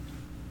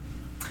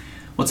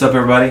What's up,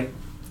 everybody?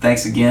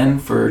 Thanks again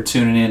for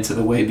tuning in to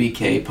the Way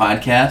BK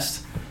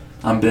podcast.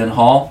 I'm Ben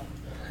Hall.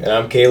 And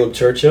I'm Caleb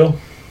Churchill.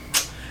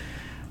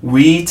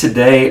 We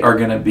today are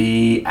going to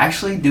be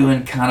actually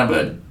doing kind of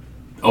an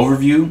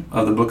overview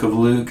of the book of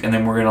Luke, and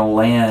then we're going to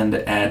land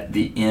at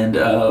the end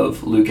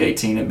of Luke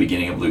 18 and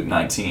beginning of Luke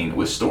 19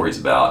 with stories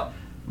about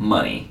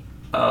money.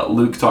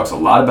 Luke talks a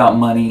lot about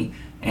money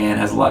and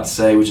has a lot to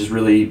say, which is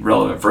really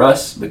relevant for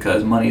us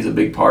because money is a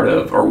big part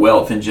of, or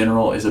wealth in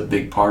general is a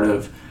big part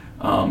of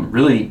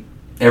really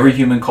every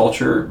human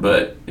culture,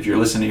 but if you're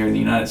listening here in the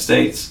United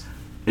States,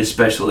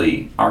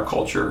 especially our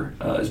culture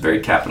is very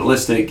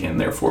capitalistic and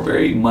therefore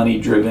very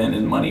money-driven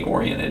and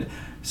money-oriented.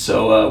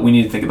 So we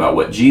need to think about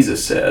what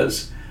Jesus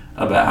says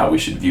about how we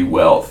should view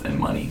wealth and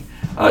money.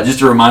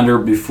 Just a reminder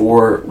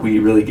before we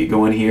really get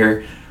going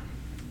here,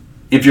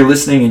 if you're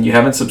listening and you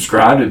haven't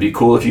subscribed, it'd be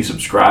cool if you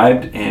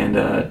subscribed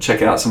and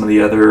check out some of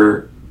the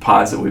other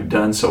pods that we've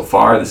done so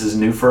far. This is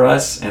new for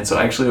us, and so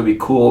actually it would be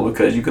cool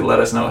because you could let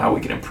us know how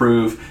we can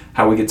improve,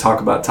 how we could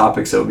talk about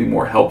topics that would be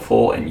more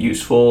helpful and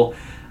useful.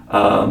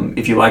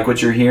 If you like what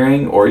you're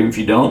hearing, or even if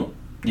you don't,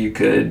 you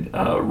could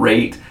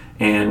rate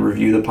and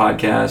review the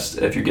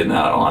podcast if you're getting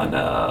that on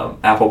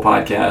Apple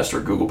Podcast or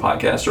Google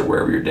Podcast or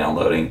wherever you're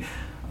downloading.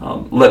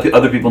 Let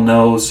other people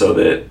know so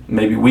that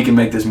maybe we can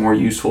make this more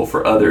useful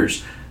for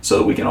others so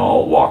that we can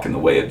all walk in the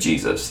way of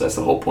Jesus. That's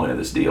the whole point of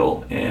this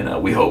deal,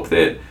 and we hope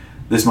that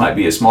this might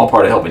be a small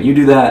part of helping you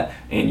do that,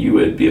 and you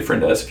would be a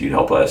friend to us if you'd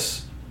help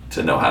us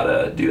to know how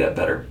to do that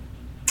better.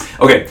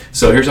 Okay,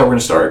 so here's how we're going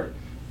to start.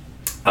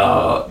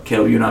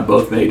 Caleb, you and I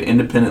both made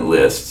independent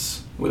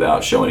lists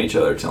without showing each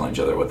other, telling each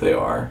other what they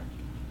are,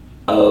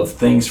 of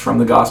things from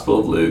the Gospel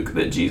of Luke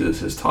that Jesus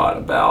has taught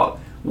about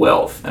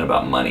wealth and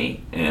about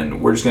money.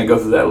 And we're just going to go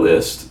through that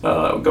list,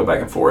 go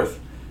back and forth,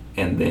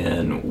 and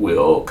then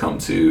we'll come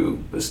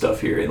to the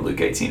stuff here in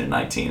Luke 18 and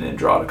 19 and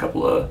draw out a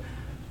couple of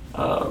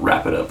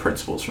wrap it up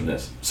principles from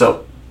this.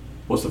 So,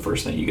 what's the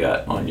first thing you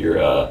got on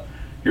your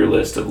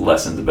list of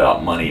lessons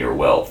about money or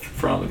wealth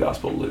from the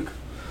Gospel of Luke?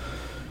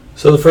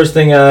 So the first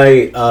thing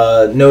I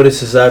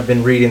notice as I've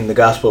been reading the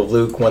Gospel of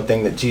Luke, one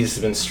thing that Jesus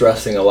has been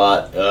stressing a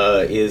lot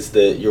is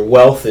that your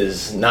wealth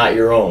is not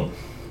your own.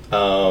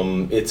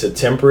 It's a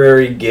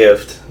temporary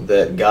gift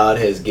that God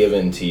has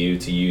given to you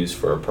to use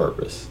for a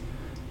purpose.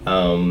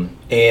 And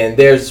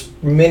there's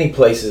many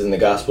places in the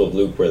Gospel of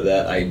Luke where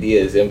that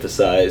idea is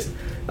emphasized.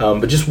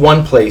 But just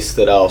one place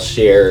that I'll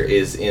share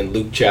is in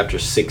Luke chapter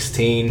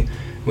 16,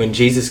 when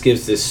Jesus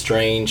gives this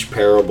strange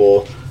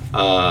parable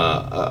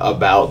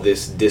about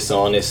this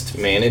dishonest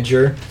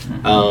manager.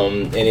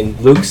 And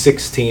in Luke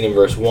 16 and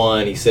verse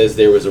 1, he says,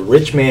 "There was a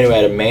rich man who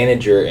had a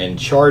manager, and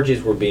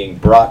charges were being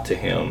brought to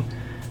him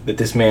that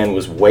this man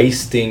was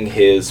wasting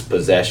his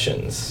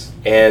possessions."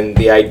 And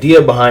the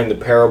idea behind the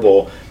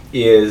parable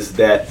is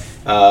that,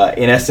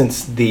 in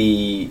essence,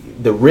 the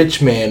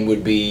rich man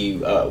would be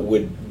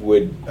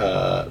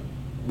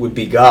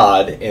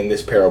God in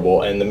this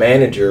parable, and the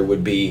manager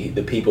would be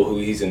the people who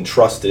he's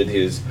entrusted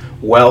his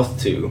wealth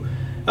to.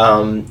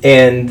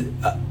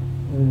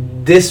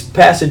 This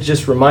passage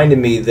just reminded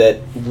me that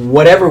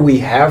whatever we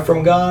have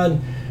from God,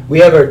 we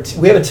have a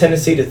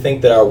tendency to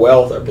think that our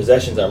wealth, our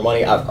possessions, our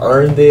money, I've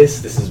earned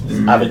this.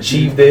 I've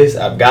achieved this.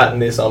 I've gotten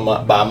this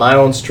by my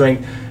own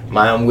strength,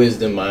 my own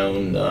wisdom, my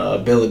own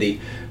ability.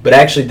 But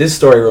actually, this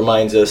story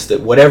reminds us that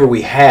whatever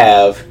we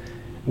have,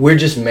 we're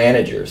just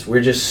managers.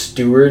 We're just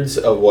stewards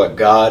of what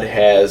God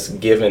has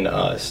given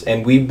us,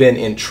 and we've been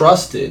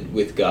entrusted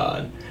with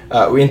God.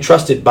 We're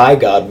entrusted by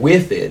God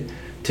with it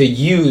to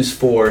use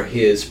for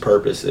His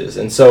purposes.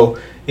 And so,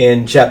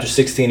 in chapter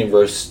 16 and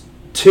verse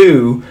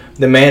 2,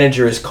 the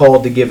manager is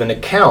called to give an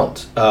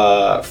account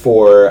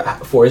for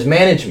his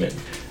management.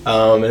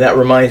 And that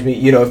reminds me,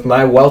 if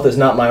my wealth is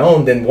not my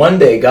own, then one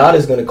day God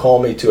is going to call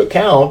me to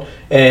account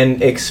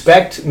and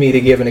expect me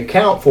to give an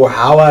account for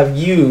how I've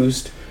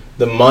used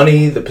the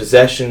money, the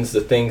possessions,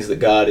 the things that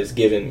God has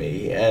given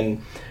me.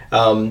 And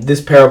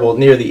this parable,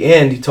 near the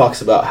end, he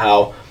talks about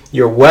how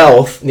your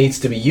wealth needs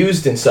to be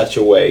used in such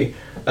a way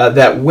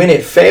that when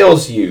it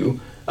fails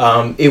you,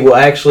 it will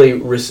actually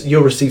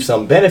you'll receive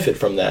some benefit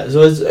from that.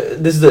 So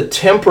this is a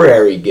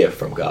temporary gift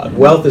from God. Mm-hmm.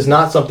 Wealth is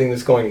not something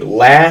that's going to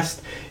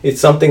last. It's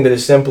something that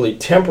is simply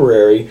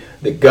temporary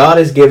that God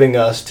is giving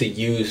us to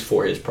use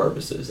for His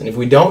purposes. And if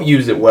we don't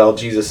use it well,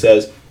 Jesus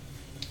says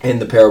in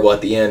the parable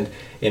at the end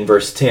in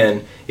verse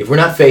 10, if we're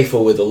not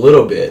faithful with a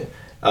little bit,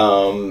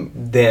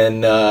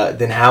 then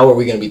how are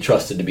we going to be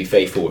trusted to be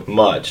faithful with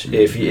much?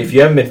 If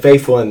you haven't been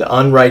faithful in the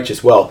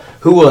unrighteous wealth,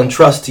 who will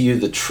entrust to you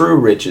the true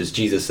riches?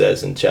 Jesus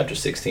says in chapter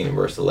 16 and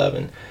verse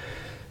 11.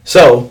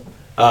 So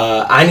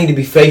I need to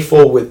be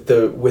faithful with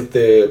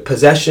the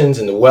possessions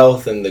and the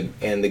wealth and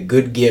the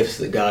good gifts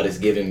that God has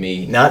given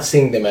me, not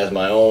seeing them as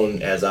my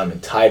own, as I'm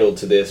entitled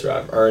to this or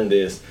I've earned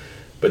this,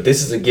 but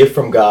this is a gift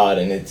from God,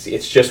 and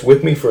it's just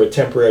with me for a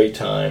temporary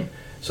time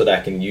so that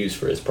I can use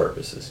for His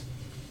purposes.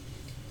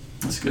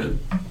 That's good.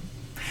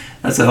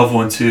 That's a helpful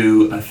one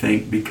too, I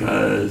think,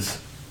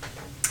 because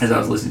as I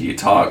was listening to you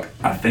talk,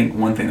 I think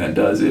one thing that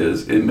does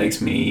is it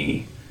makes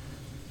me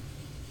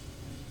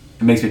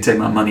It makes me take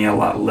my money a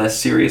lot less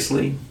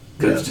seriously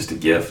because it's just a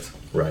gift.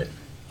 Right.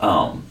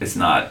 It's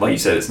not, like you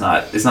said, it's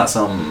not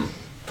some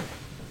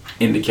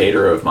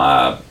indicator of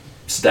my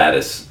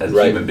status as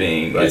a human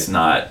being. Right. It's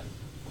not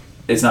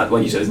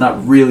like you said, it's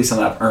not really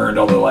something I've earned,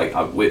 although like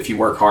if you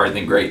work hard,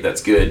 then great,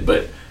 that's good,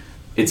 but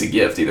it's a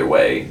gift either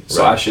way,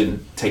 so I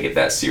shouldn't take it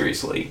that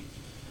seriously.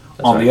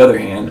 On the other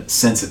hand,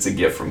 since it's a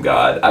gift from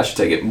God, I should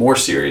take it more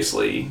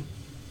seriously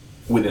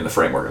within the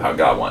framework of how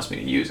God wants me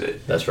to use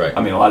it. That's right.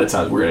 I mean, a lot of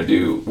times we're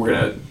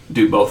gonna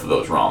do both of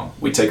those wrong.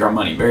 We take our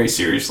money very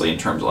seriously in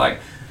terms of like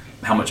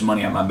how much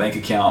money on my bank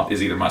account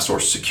is either my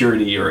source of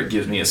security or it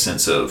gives me a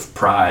sense of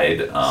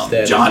pride.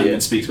 John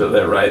even speaks about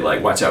that, right?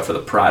 Like, watch out for the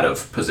pride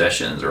of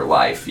possessions or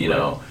life, you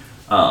know.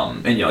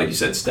 And like you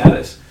said,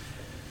 status.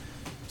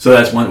 So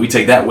that's when we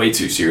take that way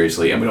too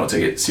seriously, and we don't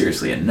take it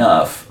seriously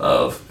enough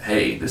of,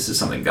 hey, this is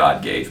something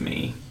God gave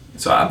me,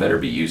 so I better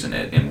be using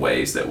it in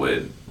ways that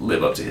would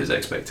live up to His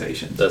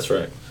expectations. That's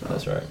right. So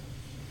that's right.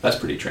 That's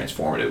pretty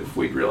transformative if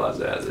we'd realize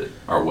that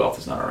our wealth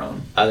is not our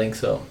own. I think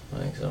so.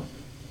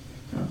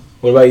 Yeah.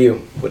 What about you?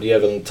 What do you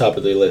have on the top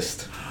of the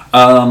list?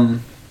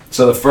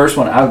 So the first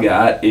one I've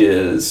got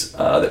is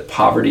that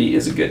poverty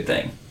is a good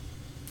thing,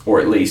 or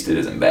at least it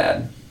isn't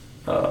bad.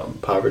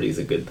 Poverty is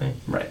a good thing.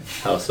 Right.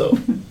 How so?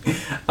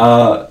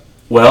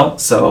 Well,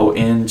 so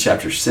in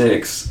chapter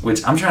 6,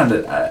 which I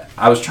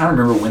was trying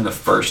to remember when the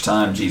first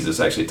time Jesus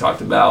actually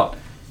talked about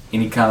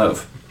any kind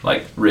of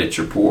like rich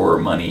or poor or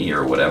money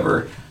or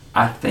whatever.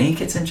 I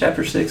think it's in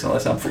chapter 6,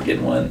 unless I'm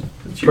forgetting one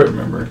that you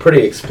remember.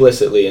 Pretty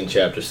explicitly in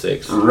chapter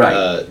 6.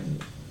 Right.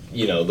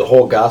 The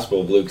whole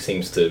Gospel of Luke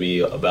seems to be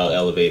about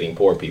elevating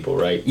poor people,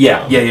 right?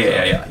 Yeah.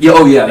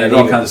 Oh, yeah. There's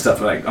all kinds of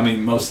stuff. Like, I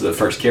mean, most of the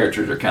first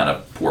characters are kind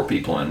of poor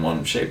people in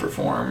one shape or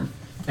form.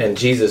 And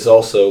Jesus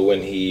also,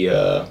 when he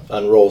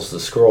unrolls the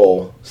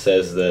scroll,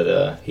 says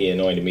that he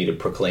anointed me to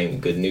proclaim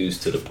good news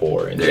to the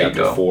poor in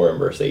chapter 4 and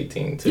verse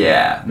 18. Too.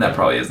 Yeah, and that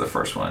probably is the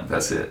first one.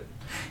 That's it.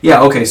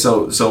 Yeah, okay,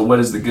 so what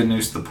is the good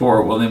news to the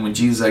poor? Well, then when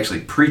Jesus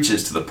actually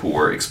preaches to the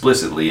poor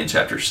explicitly in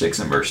chapter 6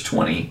 and verse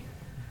 20,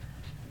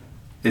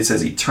 it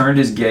says he turned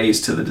his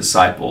gaze to the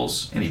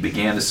disciples and he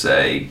began to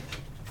say,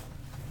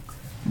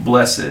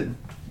 "Blessed,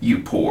 you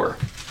poor,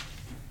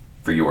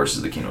 for yours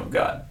is the kingdom of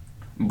God.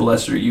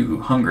 Blessed are you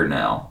who hunger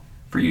now,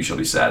 for you shall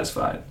be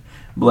satisfied.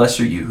 Blessed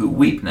are you who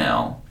weep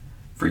now,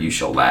 for you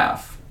shall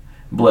laugh.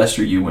 Blessed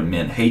are you when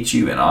men hate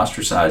you and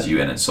ostracize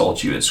you and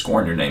insult you and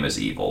scorn your name as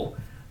evil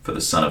for the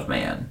Son of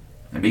Man.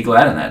 And be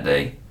glad in that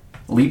day.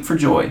 Leap for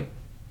joy,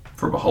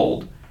 for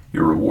behold,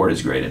 your reward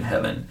is great in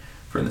heaven,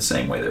 for in the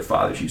same way their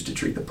fathers used to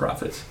treat the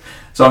prophets."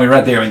 So I mean,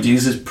 right there,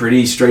 Jesus is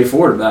pretty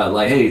straightforward about it.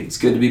 Like, hey, it's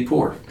good to be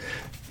poor.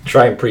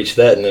 Try and preach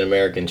that in an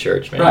American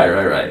church, man.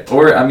 Right.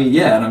 Or, I mean,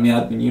 yeah, and I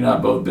mean, you and I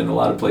have both been to a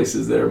lot of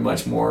places that are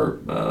much more,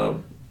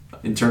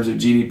 in terms of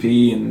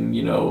GDP and,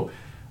 UN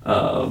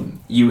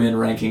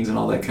rankings and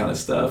all that kind of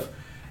stuff.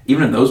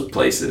 Even in those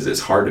places, it's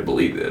hard to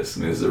believe this.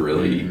 I mean, this is a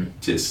really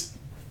just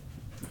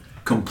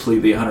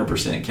completely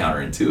 100%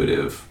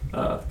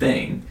 counterintuitive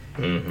thing.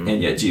 Mm-hmm.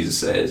 And yet Jesus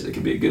says it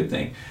can be a good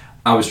thing.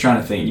 I was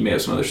trying to think, you may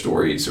have some other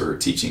stories or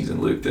teachings in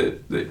Luke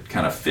that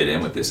kind of fit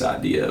in with this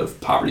idea of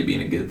poverty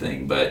being a good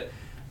thing, but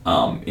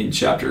in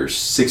chapter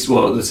 6,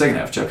 well, the second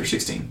half of chapter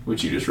 16,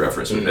 which you just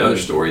referenced with the other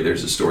story,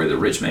 there's a story of the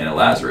rich man and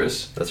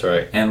Lazarus. That's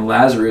right. And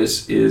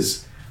Lazarus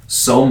is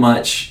so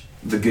much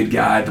the good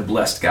guy, the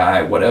blessed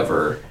guy,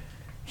 whatever.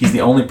 He's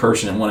the only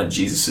person in one of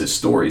Jesus'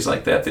 stories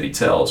like that he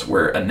tells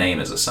where a name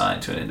is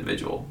assigned to an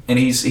individual. And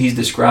he's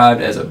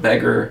described as a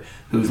beggar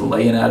who's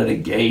laying out at a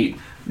gate.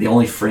 The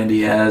only friend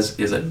he has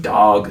is a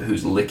dog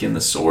who's licking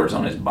the sores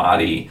on his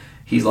body.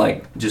 He's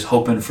like just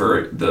hoping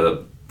for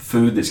the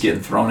food that's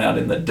getting thrown out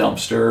in the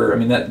dumpster. I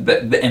mean,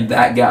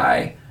 that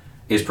guy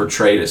is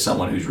portrayed as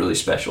someone who's really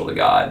special to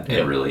God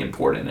and really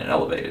important and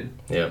elevated.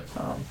 Yeah.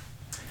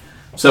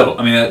 So,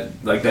 I mean,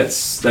 that's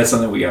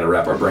something we got to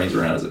wrap our brains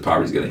around, is that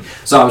poverty's good thing.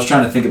 So I was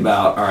trying to think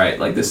about, all right,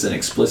 like this is an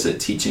explicit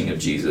teaching of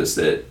Jesus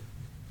that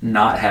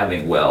not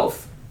having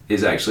wealth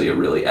is actually a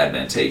really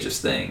advantageous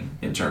thing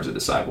in terms of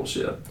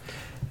discipleship.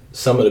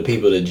 Some of the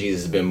people that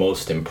Jesus has been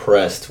most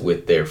impressed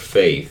with their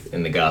faith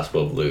in the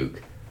Gospel of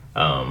Luke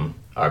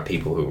are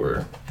people who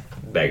were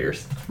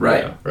beggars.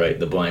 Right. Right.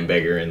 The blind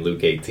beggar in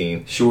Luke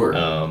 18. Sure.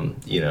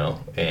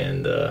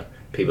 And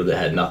people that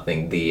had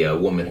nothing. The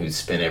woman who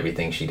spent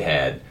everything she'd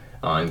had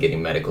on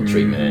getting medical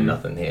treatment and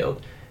nothing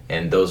healed.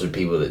 And those are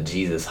people that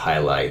Jesus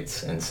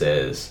highlights and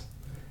says,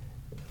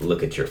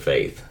 "Look at your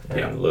faith,"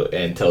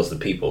 and tells the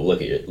people,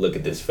 "Look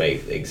at this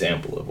faith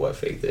example of what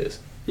faith is."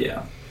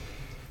 Yeah.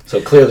 So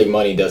clearly,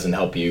 money doesn't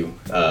help you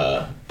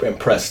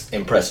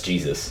impress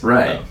Jesus.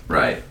 Right.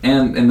 Right.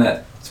 And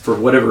that for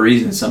whatever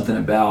reason, something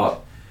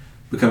about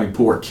becoming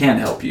poor can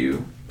help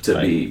you to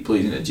be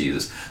pleasing to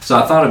Jesus. So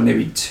I thought of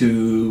maybe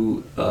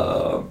two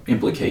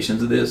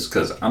implications of this,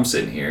 because I'm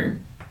sitting here.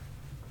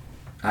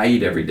 I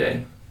eat every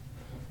day.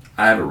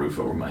 I have a roof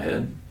over my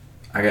head.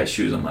 I got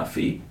shoes on my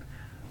feet.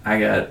 I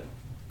got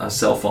a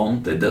cell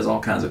phone that does all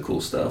kinds of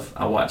cool stuff.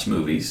 I watch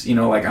movies.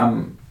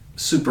 I'm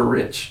super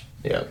rich.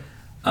 Yeah.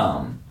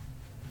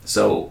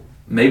 So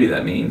maybe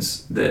that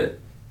means that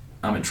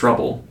I'm in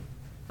trouble.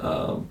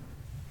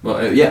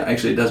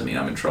 Actually, it does mean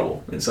I'm in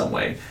trouble in some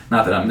way.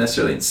 Not that I'm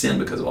necessarily in sin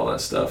because of all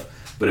that stuff,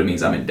 but it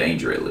means I'm in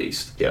danger at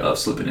least of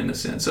slipping into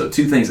sin. So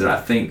two things that I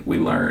think we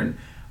learn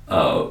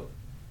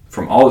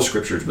from all the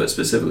scriptures, but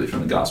specifically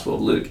from the Gospel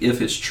of Luke.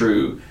 If it's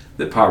true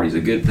that poverty is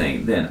a good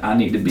thing, then I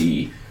need to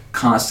be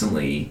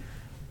constantly,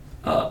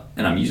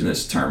 and I'm using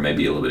this term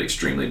maybe a little bit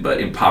extremely, but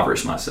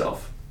impoverish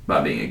myself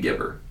by being a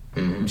giver.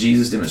 Mm-hmm.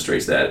 Jesus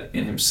demonstrates that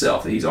in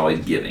himself, that he's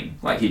always giving.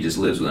 Like he just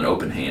lives with an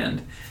open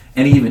hand.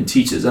 And he even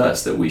teaches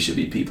us that we should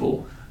be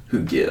people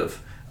who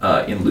give.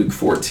 In Luke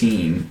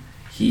 14,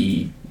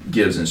 he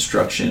gives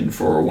instruction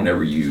for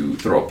whenever you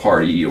throw a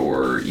party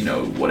or,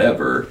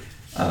 whatever.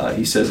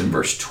 He says in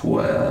verse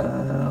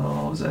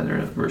 12, is that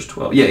there? Verse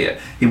 12? Yeah.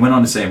 He went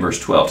on to say in verse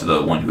 12 to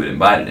the one who had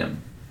invited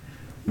him,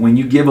 when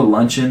you give a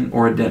luncheon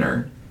or a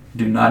dinner,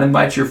 do not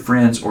invite your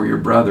friends or your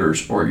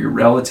brothers or your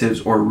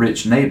relatives or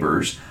rich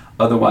neighbors,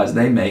 otherwise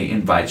they may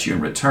invite you in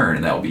return,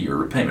 and that will be your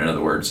repayment. In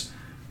other words,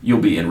 you'll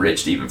be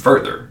enriched even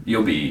further.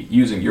 You'll be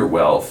using your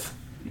wealth,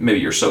 maybe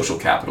your social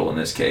capital in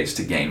this case,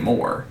 to gain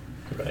more.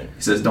 Right.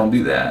 He says, don't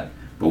do that.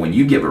 But when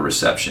you give a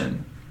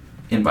reception,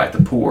 invite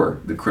the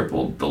poor, the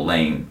crippled, the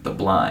lame, the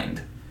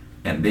blind,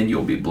 and then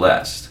you'll be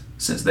blessed,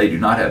 since they do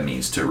not have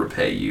means to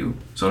repay you.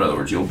 So in other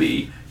words, you'll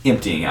be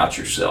emptying out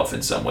yourself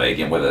in some way.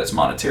 Again, whether that's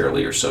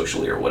monetarily or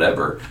socially or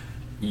whatever,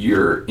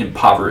 you're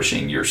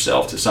impoverishing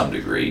yourself to some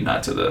degree,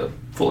 not to the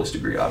fullest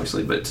degree,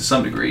 obviously, but to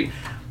some degree.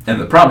 And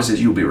the promise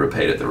is you'll be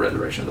repaid at the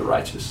resurrection of the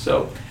righteous.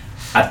 So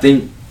I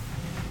think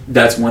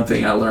that's one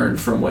thing I learned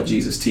from what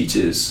Jesus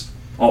teaches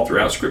all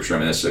throughout Scripture. I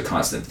mean, this is a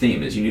constant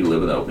theme, is you need to live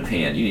with an open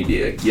hand. You need to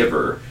be a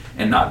giver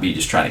and not be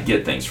just trying to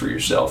get things for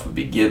yourself, but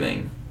be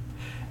giving.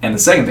 And the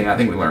second thing I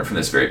think we learned from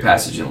this very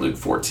passage in Luke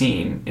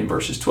 14, in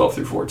verses 12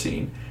 through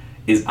 14,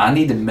 is I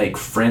need to make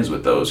friends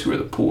with those who are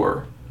the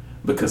poor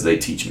because they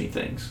teach me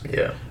things.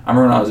 Yeah. I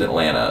remember when I was in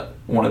Atlanta,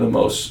 one of the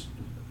most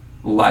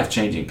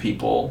life-changing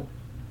people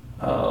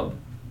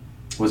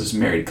was this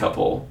married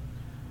couple,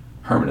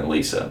 Herman and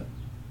Lisa.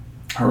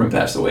 Herman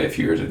passed away a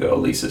few years ago.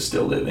 Lisa's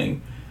still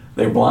living.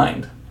 They're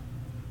blind.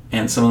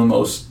 And some of the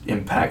most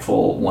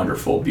impactful,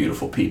 wonderful,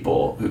 beautiful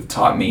people who've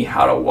taught me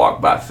how to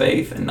walk by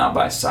faith and not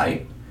by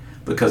sight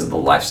because of the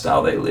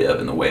lifestyle they live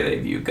and the way they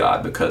view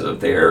God, because of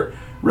their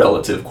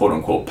relative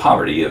quote-unquote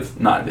poverty of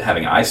not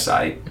having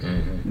eyesight.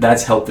 Mm-hmm.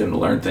 That's helped them to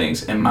learn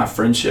things. And my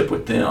friendship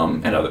with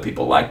them and other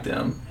people like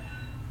them,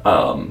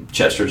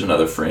 Chester's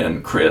another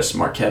friend, Chris,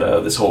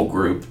 Marquetta, this whole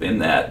group in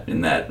that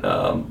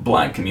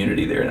blind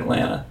community there in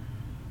Atlanta,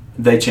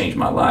 they changed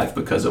my life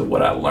because of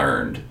what I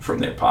learned from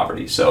their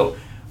poverty. So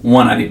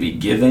one, I need to be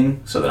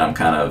giving so that I'm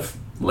kind of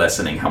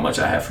lessening how much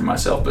I have for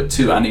myself, but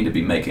two, I need to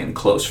be making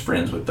close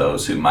friends with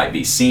those who might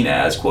be seen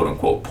as quote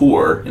unquote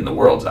poor in the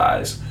world's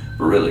eyes,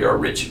 but really are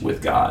rich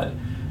with God.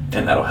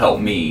 And that'll help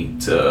me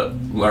to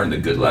learn the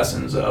good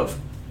lessons of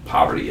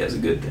poverty as a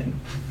good thing.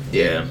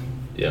 Yeah.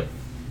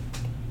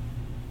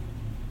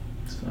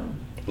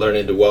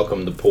 Learning to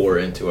welcome the poor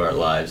into our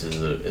lives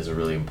is a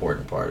really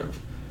important part of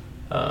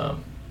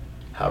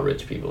how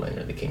rich people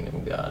enter the kingdom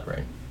of God,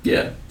 right?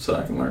 Yeah, so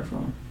I can learn from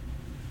them.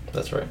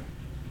 That's right.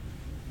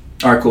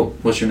 All right, cool.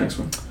 What's your next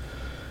one?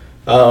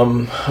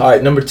 All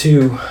right, number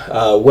 2,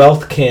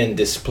 wealth can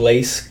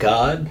displace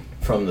God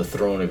from the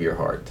throne of your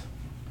heart.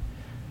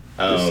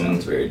 This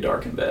sounds very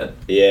dark and bad.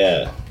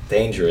 Yeah,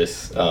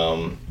 dangerous,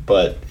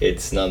 but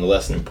it's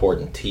nonetheless an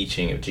important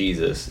teaching of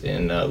Jesus.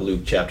 In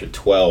Luke chapter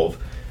 12,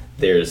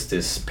 there's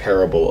this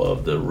parable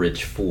of the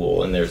rich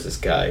fool, and there's this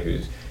guy who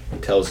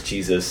tells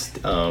Jesus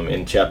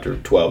in chapter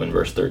 12 and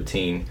verse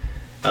 13,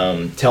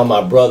 tell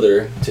my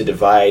brother to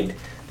divide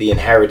the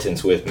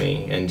inheritance with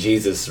me. And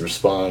Jesus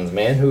responds,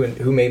 man,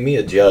 who made me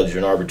a judge or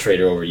an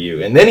arbitrator over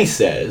you? And then he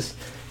says,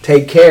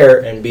 take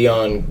care and be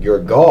on your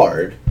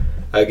guard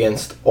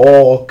against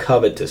all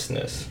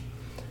covetousness,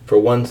 for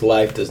one's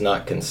life does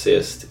not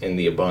consist in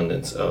the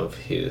abundance of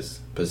his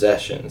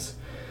possessions.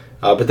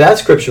 But that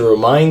scripture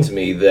reminds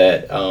me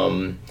that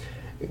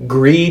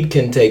greed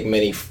can take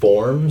many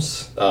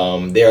forms.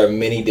 There are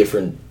many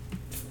different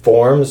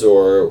forms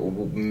or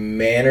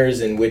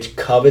manners in which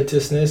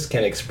covetousness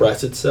can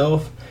express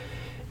itself.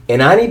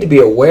 And I need to be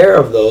aware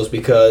of those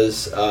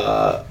because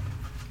that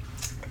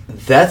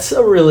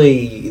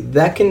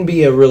can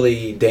be a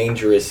really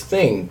dangerous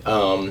thing.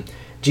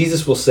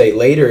 Jesus will say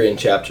later in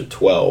chapter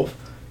 12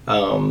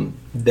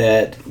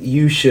 that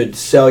you should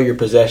sell your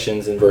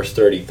possessions in verse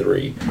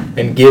 33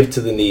 and give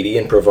to the needy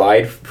and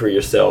provide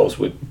yourselves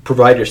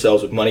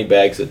with money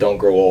bags that don't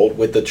grow old,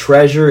 with the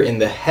treasure in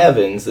the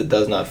heavens that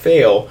does not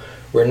fail,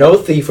 where no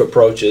thief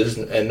approaches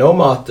and no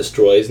moth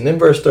destroys. And then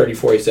verse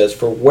 34 he says,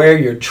 for where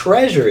your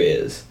treasure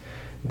is,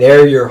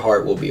 there your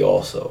heart will be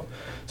also.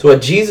 So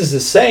what Jesus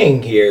is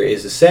saying here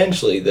is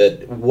essentially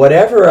that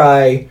whatever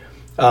I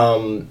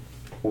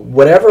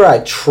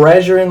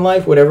treasure in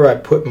life, whatever I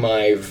put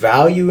my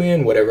value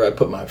in, whatever I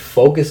put my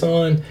focus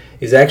on,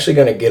 is actually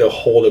going to get a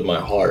hold of my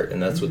heart,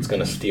 and that's what's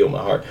going to steal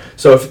my heart.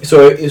 So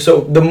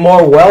the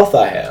more wealth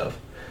I have,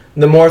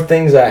 the more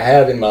things I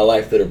have in my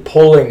life that are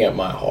pulling at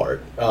my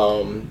heart,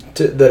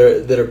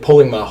 that are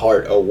pulling my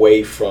heart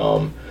away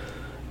from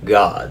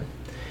God.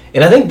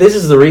 And I think this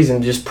is the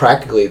reason, just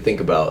practically think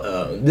about,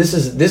 this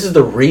is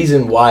the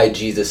reason why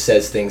Jesus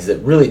says things that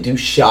really do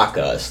shock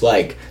us,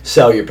 like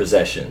sell your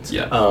possessions.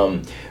 Yeah.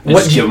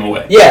 Just give them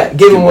away. Yeah,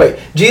 give them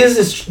away.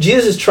 Jesus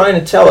is trying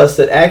to tell us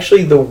that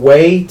actually the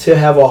way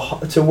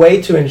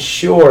to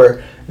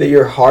ensure that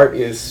your heart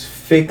is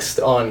fixed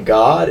on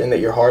God and that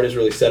your heart is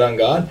really set on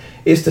God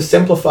is to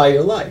simplify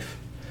your life.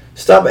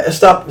 Stop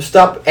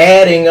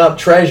adding up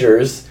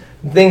treasures,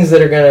 things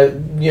that are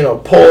gonna,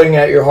 pulling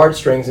at your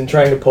heartstrings and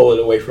trying to pull it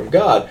away from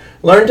God.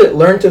 Learn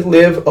to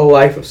live a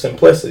life of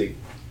simplicity.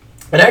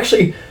 And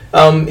actually,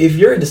 if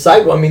you're a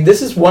disciple,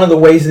 this is one of the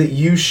ways that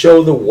you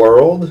show the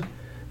world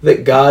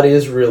that God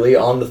is really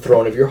on the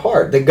throne of your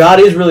heart, that God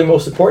is really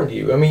most important to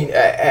you.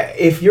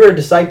 If you're a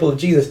disciple of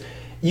Jesus,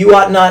 you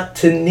ought not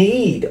to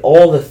need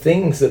all the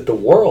things that the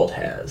world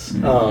has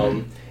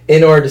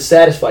in order to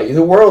satisfy you.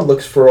 The world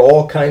looks for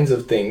all kinds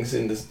of things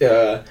in this,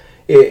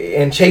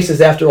 and chases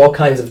after all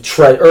kinds of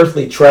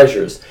earthly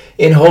treasures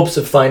in hopes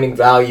of finding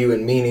value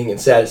and meaning and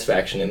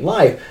satisfaction in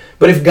life.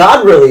 But if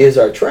God really is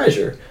our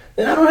treasure,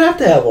 then I don't have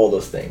to have all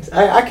those things.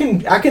 I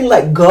can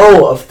let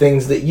go of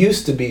things that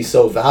used to be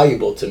so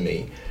valuable to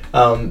me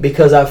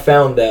because I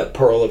found that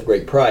pearl of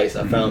great price.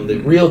 I found the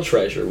real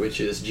treasure, which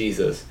is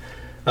Jesus.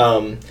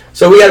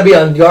 So we got to be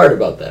on guard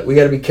about that. We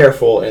got to be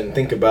careful and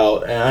think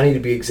about, and I need to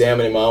be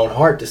examining my own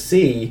heart to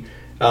see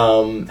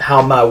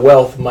how my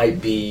wealth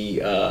might be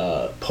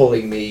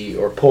pulling me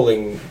or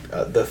pulling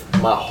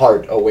my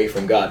heart away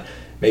from God.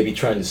 Maybe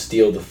trying to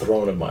steal the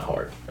throne of my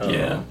heart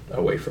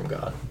away from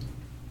God.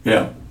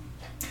 Yeah.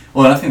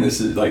 Well, and I think this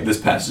is like this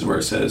passage where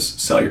it says,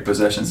 sell your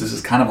possessions. This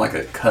is kind of like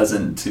a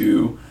cousin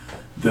to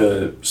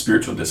the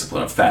spiritual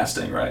discipline of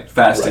fasting, right?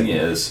 Fasting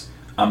is,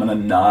 I'm going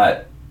to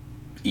not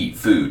eat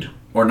food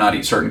or not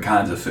eat certain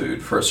kinds of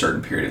food for a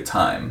certain period of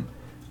time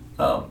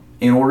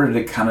in order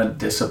to kind of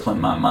discipline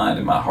my mind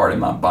and my heart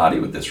and my body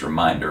with this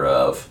reminder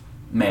of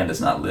man does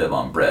not live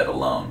on bread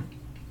alone,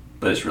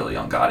 but it's really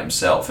on God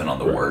himself and on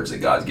the words that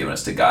God's given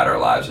us to guide our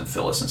lives and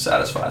fill us and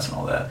satisfy us and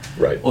all that.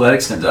 Right. Well, that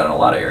extends out in a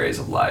lot of areas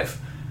of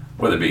life,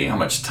 whether it be how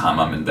much time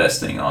I'm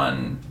investing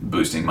on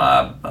boosting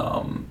my,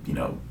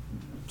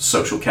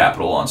 social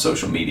capital on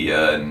social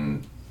media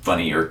and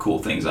funny or cool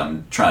things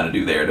I'm trying to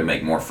do there to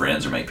make more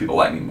friends or make people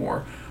like me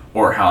more,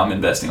 or how I'm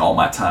investing all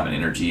my time and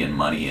energy and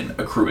money and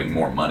accruing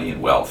more money and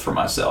wealth for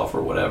myself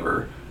or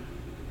whatever.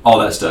 All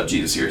that stuff,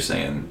 Jesus here is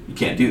saying you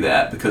can't do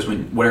that because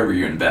whatever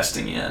you're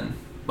investing in,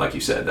 like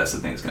you said, that's the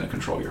thing that's going to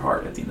control your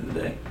heart at the end of the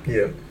day.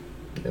 Yeah,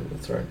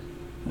 that's right.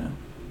 Yeah.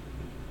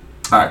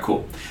 All right,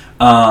 cool.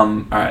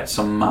 All right,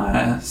 so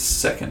my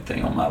second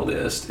thing on my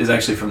list is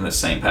actually from the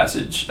same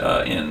passage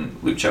in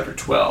Luke chapter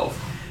 12.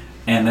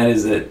 And that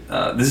is that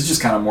this is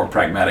just kind of more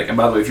pragmatic. And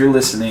by the way, if you're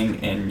listening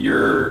and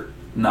you're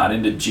not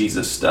into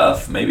Jesus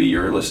stuff, maybe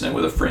you're listening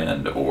with a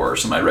friend or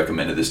somebody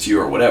recommended this to you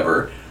or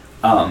whatever,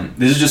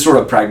 this is just sort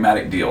of a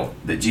pragmatic deal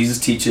that Jesus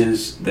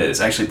teaches that is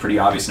actually pretty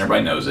obvious and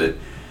everybody knows it,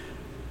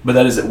 but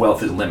that is that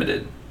wealth is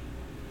limited.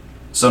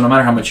 So no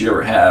matter how much you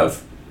ever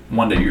have,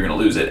 one day you're going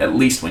to lose it, at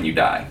least when you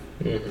die.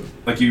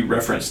 Mm-hmm. Like you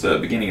referenced the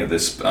beginning of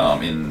this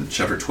in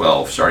chapter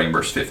 12, starting in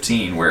verse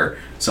 15, where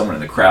someone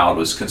in the crowd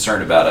was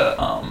concerned about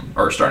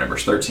or starting in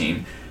verse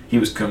 13, he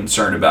was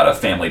concerned about a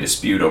family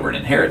dispute over an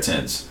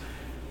inheritance.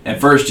 And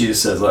first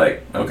Jesus says,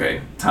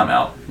 okay, time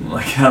out.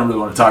 I don't really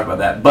want to talk about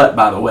that. But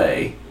by the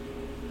way,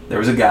 there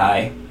was a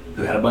guy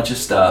who had a bunch of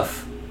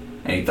stuff,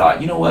 and he thought,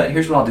 you know what,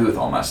 here's what I'll do with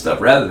all my stuff.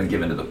 Rather than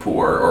giving to the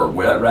poor, or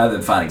rather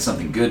than finding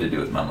something good to do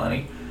with my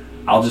money,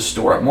 I'll just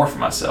store up more for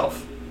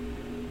myself.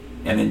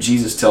 And then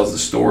Jesus tells the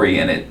story,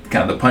 and it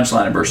kind of the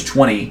punchline in verse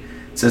 20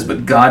 says,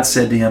 but God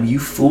said to him, you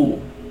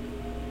fool,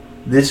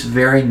 this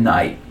very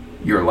night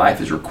your life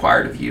is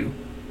required of you.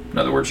 In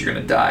other words, you're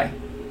going to die.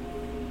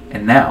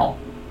 And now,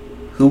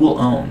 who will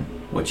own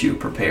what you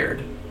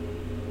prepared?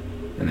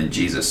 And then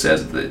Jesus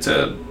says that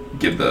to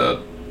give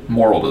the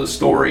moral to the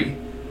story,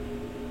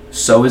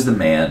 so is the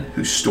man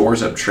who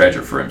stores up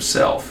treasure for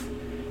himself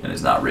and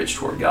is not rich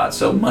toward God.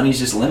 So money's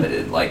just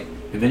limited.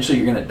 Eventually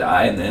you're going to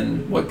die, and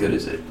then what good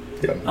is it?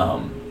 Yeah.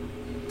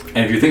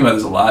 And if you're thinking about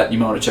this a lot, you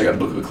might want to check out the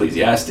book of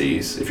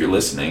Ecclesiastes if you're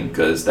listening,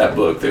 because that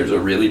book, there's a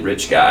really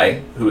rich guy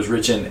who was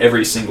rich in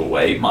every single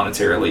way,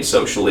 monetarily,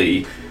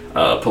 socially,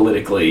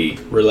 politically,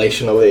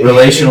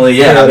 relationally,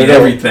 yeah,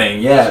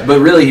 everything, yeah. But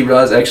really, he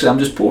realized, actually, I'm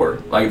just poor.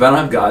 If I don't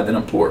have God, then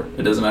I'm poor.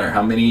 It doesn't matter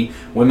how many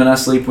women I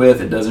sleep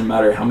with. It doesn't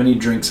matter how many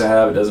drinks I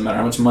have. It doesn't matter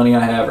how much money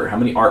I have or how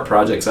many art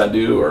projects I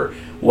do or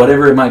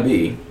whatever it might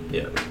be.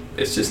 Yeah,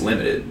 it's just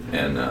limited.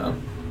 And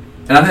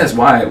I think that's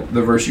why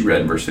the verse you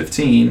read in verse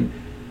 15,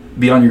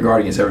 be on your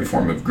guard against every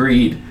form of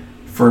greed,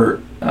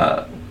 for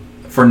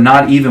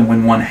not even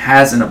when one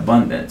has an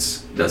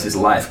abundance does his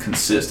life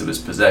consist of his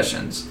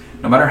possessions.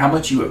 No matter how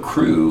much you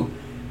accrue,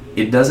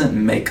 it doesn't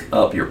make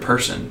up your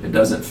person. It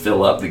doesn't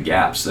fill up the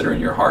gaps that are in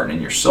your heart and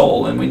in your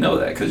soul. And we know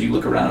that because you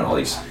look around at all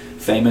these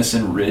famous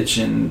and rich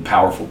and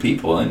powerful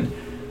people, and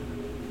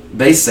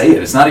they say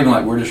it. It's not even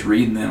like we're just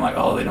reading them like,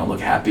 oh, they don't look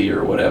happy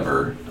or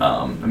whatever.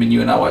 I mean,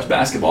 you and I watch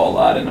basketball a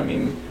lot, and I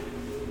mean,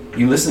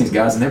 you listen to these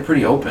guys, and they're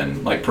pretty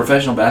open. Like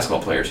professional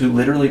basketball players who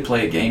literally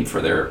play a game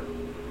for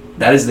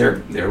that is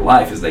their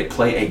life, is they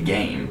play a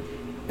game,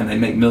 and they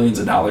make millions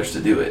of dollars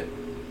to do it.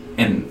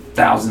 And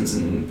thousands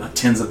and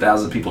tens of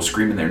thousands of people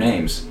screaming their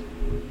names.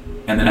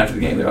 And then after the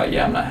game, they're like,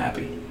 yeah, I'm not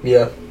happy.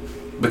 Yeah.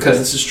 Because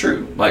this is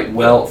true. Like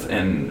wealth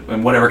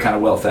and whatever kind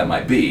of wealth that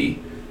might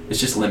be, it's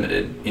just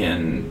limited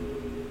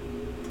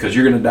because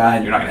you're going to die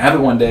and you're not going to have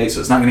it one day, so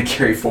it's not going to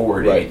carry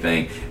forward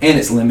anything. And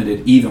it's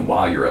limited even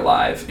while you're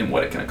alive in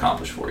what it can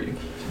accomplish for you.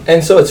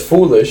 And so it's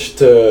foolish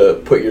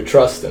to put your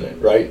trust in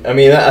it, right? I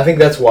mean, I think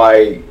that's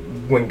why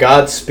when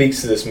God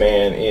speaks to this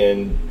man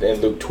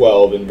in Luke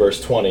 12 in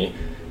verse 20,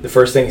 the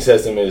first thing he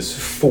says to him is,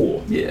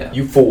 fool. Yeah.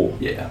 You fool.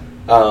 Yeah.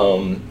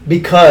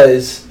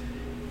 Because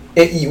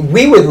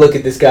we would look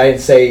at this guy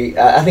and say,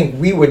 I think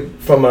we would,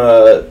 from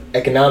a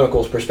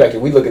economical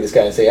perspective, we look at this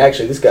guy and say,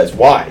 actually, this guy's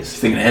wise.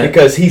 Thinking ahead.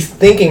 Because he's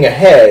thinking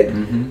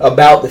ahead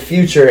about the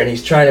future, and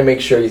he's trying to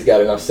make sure he's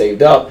got enough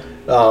saved up.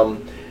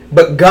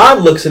 But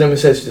God looks at him and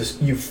says,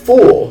 you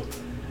fool,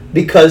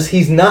 because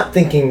he's not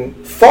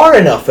thinking far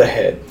enough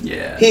ahead.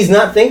 Yeah. He's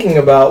not thinking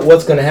about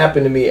what's going to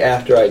happen to me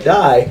after I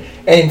die.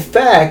 And in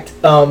fact,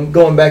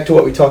 going back to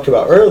what we talked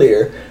about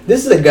earlier,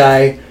 this is a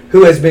guy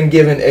who has been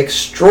given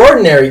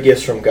extraordinary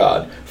gifts from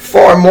God,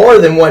 far more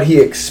than what he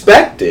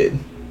expected.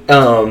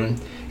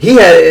 He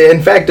had,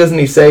 in fact, doesn't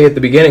he say at the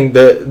beginning,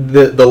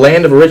 the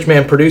land of a rich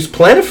man produced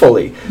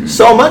plentifully,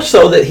 so much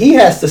so that he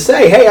has to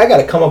say, hey, I got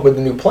to come up with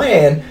a new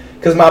plan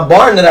because my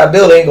barn that I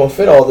built ain't going to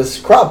fit all this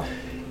crop.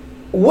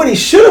 What he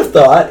should have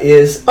thought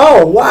is,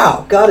 oh,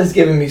 wow, God has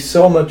given me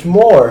so much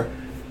more.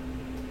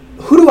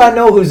 Who do I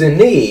know who's in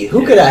need?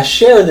 Who could I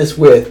share this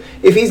with?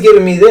 If he's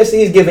giving me this,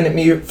 he's giving it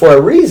me for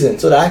a reason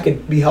so that I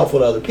could be helpful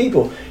to other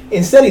people.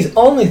 Instead, he's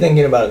only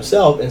thinking about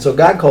himself, and so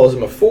God calls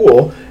him a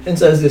fool and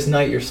says, this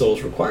night your soul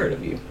is required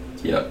of you.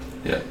 Yep.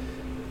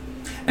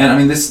 And I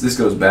mean, this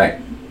goes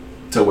back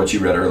to what you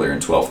read earlier in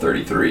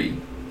 12:33.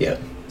 Yeah.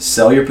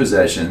 Sell your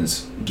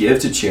possessions, give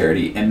to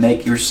charity, and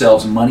make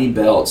yourselves money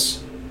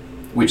belts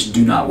which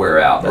do not wear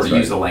out. That's or to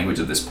use the language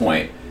of this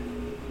point.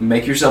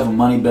 Make yourself a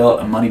money belt,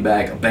 a money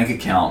bag, a bank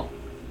account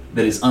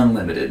that is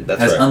unlimited.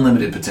 Has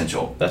unlimited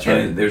potential. That's right.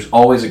 And there's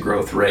always a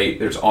growth rate.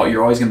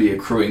 You're always going to be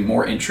accruing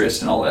more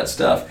interest and all that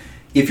stuff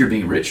if you're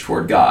being rich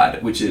toward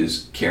God, which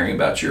is caring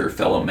about your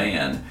fellow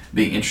man,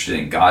 being interested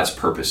in God's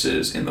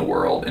purposes in the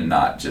world and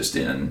not just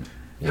in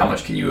how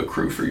much can you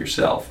accrue for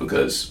yourself.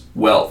 Because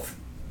wealth,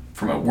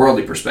 from a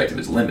worldly perspective,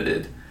 is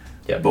limited.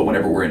 Yeah. But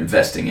whenever we're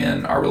investing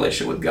in our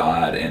relationship with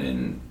God and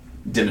in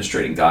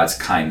demonstrating God's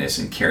kindness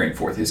and carrying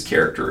forth His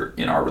character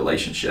in our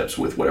relationships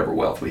with whatever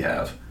wealth we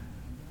have,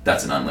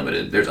 there's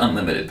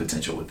unlimited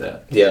potential with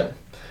that. Yeah.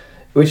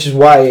 Which is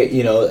why,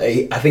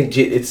 I think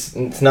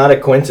it's not a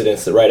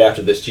coincidence that right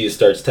after this Jesus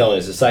starts telling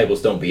his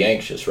disciples, don't be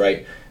anxious,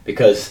 right?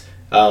 Because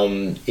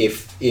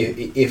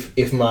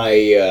if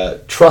my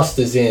trust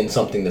is in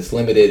something that's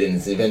limited and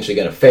is eventually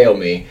going to fail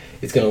me,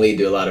 it's going to lead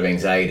to a lot of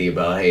anxiety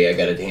about, hey, I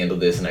got to handle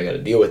this and I got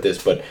to deal with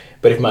this. But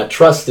if my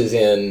trust is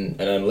in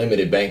an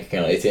unlimited bank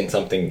account, it's in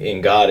something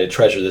in God, a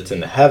treasure that's in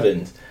the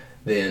heavens,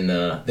 then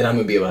I'm going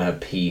to be able to have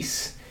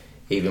peace.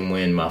 Even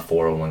when my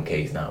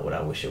 401k is not what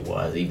I wish it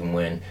was, even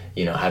when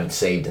I haven't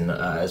saved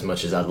as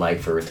much as I'd like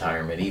for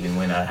retirement, even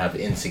when I have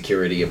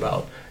insecurity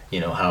about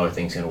how are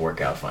things going to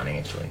work out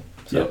financially.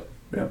 So.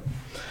 Yep.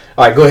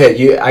 All right, go ahead.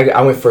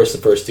 I went first.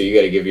 The first two. You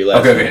got to give your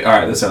last. Okay. All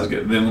right, that sounds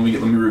good. Then let me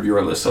review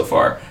our list so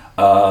far.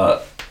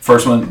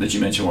 First one that you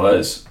mentioned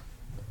was,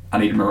 I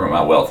need to remember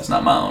my wealth is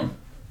not my own.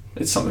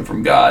 It's something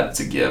from God. It's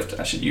a gift.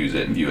 I should use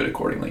it and view it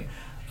accordingly.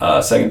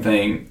 Second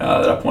thing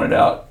that I pointed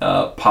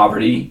out,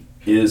 poverty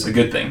is a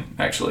good thing,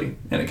 actually,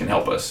 and it can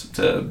help us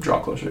to draw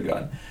closer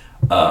to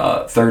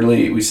God.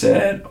 Thirdly, we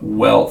said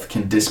wealth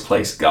can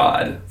displace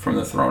God from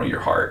the throne of your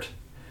heart.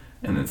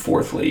 And then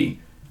fourthly,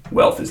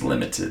 wealth is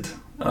limited,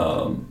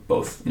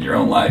 both in your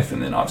own life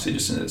and then obviously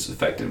just in its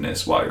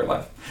effectiveness while you're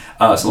alive.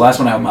 So the last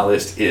one I have on my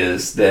list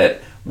is that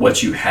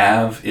what you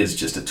have is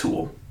just a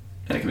tool,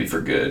 and it can be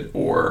for good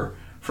or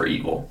for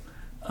evil.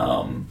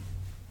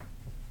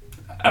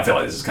 I feel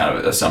like this is kind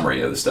of a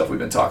summary of the stuff we've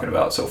been talking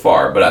about so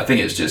far, but I think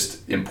it's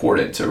just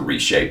important to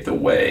reshape the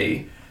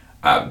way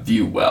I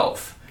view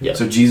wealth. Yeah.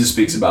 So Jesus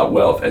speaks about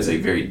wealth as a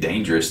very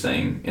dangerous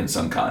thing in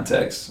some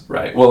contexts,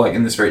 right? Well, like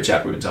in this very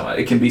chapter we've been talking about,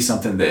 it can be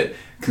something that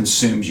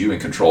consumes you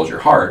and controls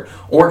your heart,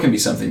 or it can be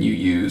something you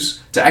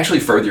use to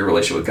actually further your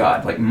relationship with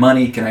God. Like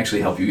money can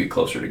actually help you get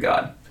closer to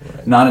God.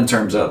 Right. Not in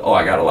terms of,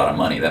 I got a lot of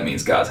money, that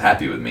means God's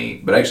happy with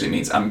me, but actually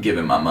means I'm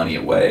giving my money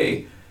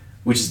away,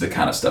 which is the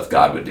kind of stuff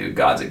God would do.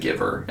 God's a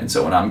giver. And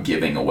so when I'm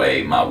giving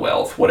away my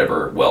wealth,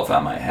 whatever wealth I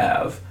might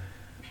have,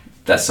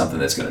 that's something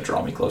that's going to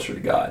draw me closer to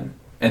God.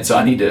 And so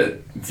I need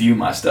to view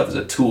my stuff as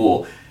a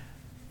tool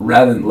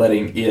rather than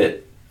letting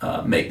it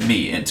make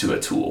me into a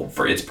tool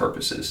for its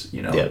purposes.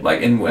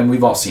 Like, and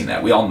we've all seen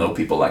that. We all know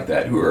people like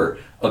that who are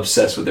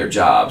obsessed with their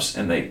jobs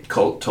and they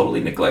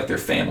totally neglect their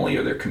family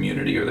or their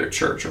community or their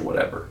church or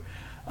whatever.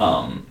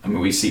 I mean,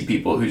 we see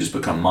people who just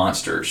become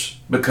monsters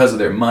because of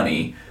their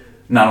money.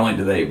 Not only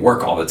do they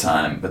work all the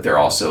time, but they're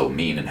also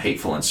mean and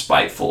hateful and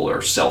spiteful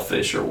or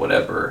selfish or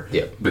whatever.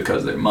 Yep.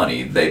 Because of their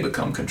money, they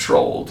become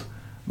controlled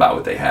by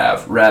what they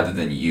have rather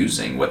than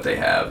using what they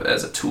have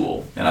as a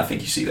tool. And I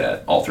think you see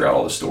that all throughout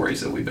all the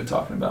stories that we've been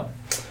talking about.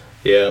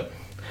 Yeah.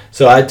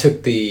 So I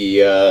took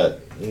the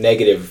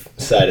negative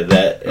side of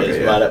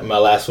that. My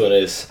last one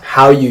is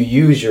how you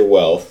use your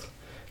wealth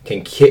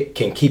can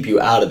keep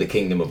you out of the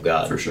kingdom of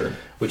God. For sure.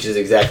 Which is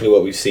exactly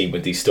what we've seen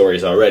with these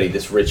stories already.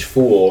 This rich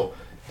fool,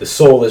 the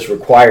soul is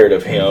required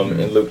of him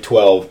in Luke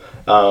 12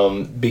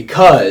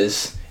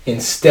 because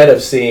instead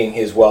of seeing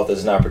his wealth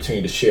as an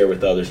opportunity to share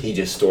with others, he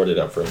just stored it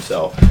up for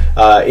himself.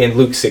 In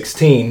Luke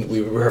 16,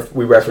 we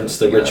referenced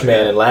the rich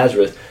man and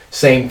Lazarus.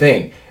 Same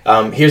thing.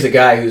 Here's a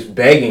guy who's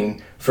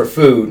begging for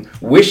food,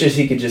 wishes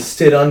he could just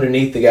sit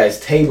underneath the guy's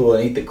table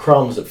and eat the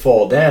crumbs that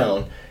fall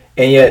down,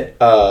 and yet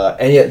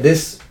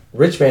this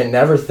rich man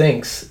never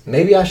thinks,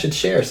 maybe I should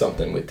share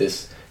something with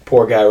this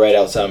poor guy right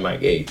outside my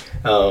gate.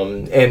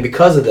 And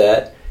because of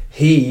that,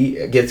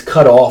 he gets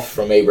cut off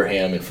from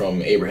Abraham and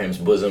from Abraham's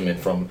bosom and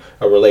from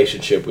a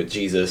relationship with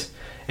Jesus.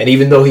 And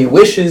even though he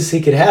wishes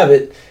he could have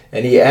it,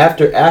 and he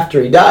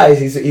after he dies,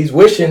 he's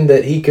wishing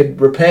that he could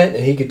repent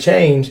and he could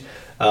change.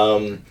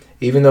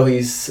 Even though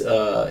he's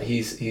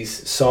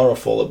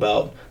sorrowful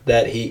about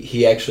that,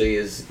 he actually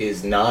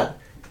is not.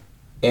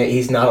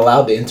 He's not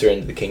allowed to enter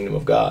into the kingdom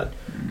of God.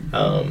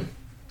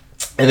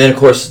 And then, of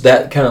course,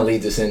 that kind of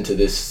leads us into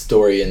this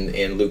story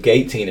in Luke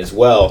 18 as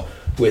well,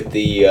 with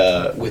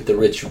the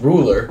rich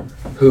ruler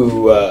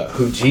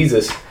who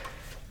Jesus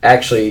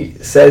actually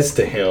says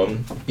to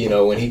him,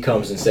 when he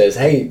comes and says,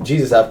 "Hey,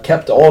 Jesus, I've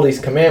kept all these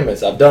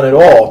commandments. I've done it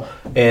all."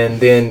 And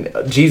then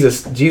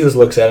Jesus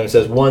looks at him and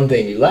says, "One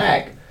thing you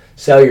lack.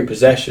 Sell your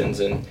possessions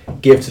and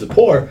give to the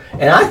poor."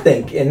 And I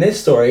think in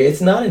this story,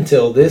 it's not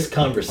until this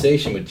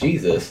conversation with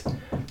Jesus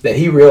that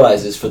he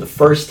realizes for the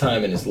first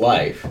time in his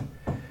life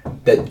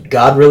that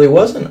God really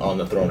wasn't on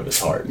the throne of his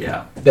heart.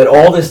 Yeah. That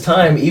all this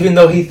time, even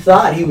though he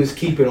thought he was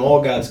keeping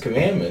all God's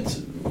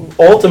commandments,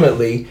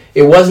 ultimately,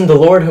 it wasn't the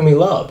Lord whom he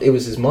loved. It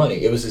was his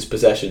money. It was his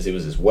possessions. It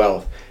was his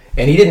wealth.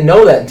 And he didn't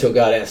know that until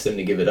God asked him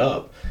to give it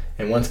up.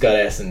 And once God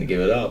asked him to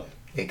give it up,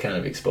 it kind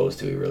of exposed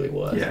who he really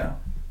was. Yeah.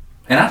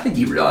 And I think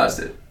he realized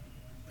it,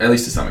 at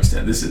least to some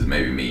extent. This is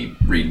maybe me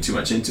reading too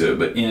much into it,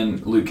 but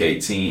in Luke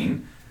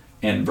 18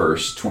 and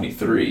verse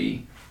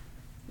 23,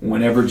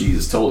 whenever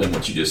Jesus told him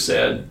what you just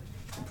said,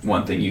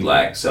 one thing you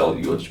lack, sell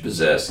what you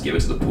possess, give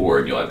it to the poor,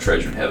 and you'll have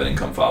treasure in heaven, and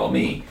come follow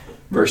me.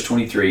 Verse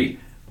 23,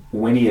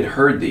 when he had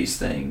heard these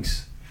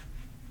things,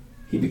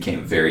 he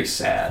became very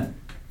sad,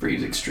 for he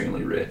was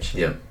extremely rich.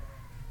 Yeah.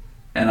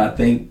 And I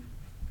think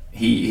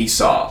he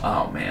saw,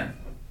 oh man,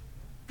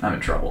 I'm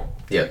in trouble.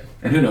 Yeah.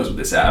 And who knows what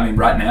this, I mean,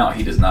 right now,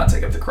 he does not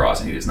take up the cross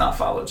and he does not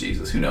follow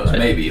Jesus. Who knows? Right.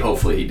 Maybe,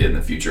 hopefully he did in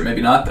the future.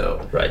 Maybe not,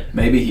 though. Right.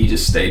 Maybe he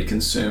just stayed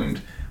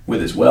consumed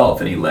with his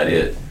wealth and he let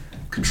it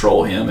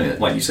control him, and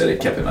like you said, it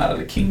kept him out of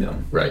the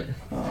kingdom. Right.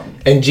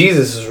 And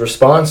Jesus'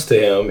 response to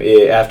him,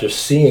 after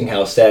seeing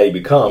how sad he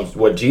becomes,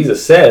 what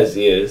Jesus says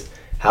is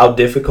how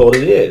difficult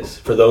it is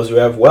for those who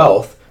have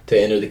wealth to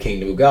enter the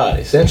kingdom of God.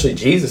 Essentially,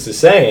 Jesus is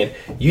saying,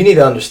 you need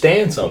to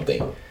understand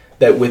something,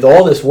 that with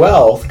all this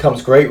wealth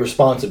comes great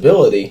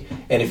responsibility,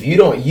 and if you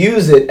don't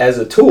use it as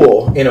a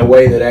tool in a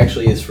way that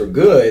actually is for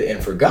good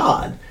and for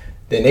God,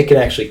 then it can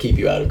actually keep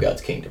you out of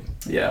God's kingdom.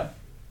 Yeah.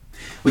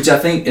 Which I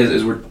think,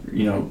 as we're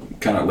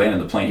kind of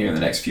landing the plane here in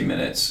the next few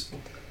minutes,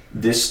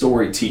 this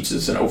story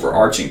teaches an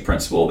overarching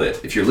principle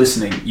that if you're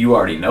listening, you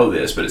already know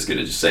this, but it's good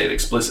to just say it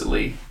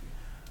explicitly.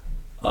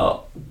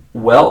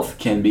 Wealth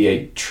can be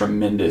a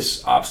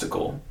tremendous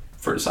obstacle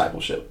for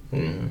discipleship.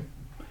 Mm-hmm.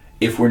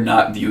 If we're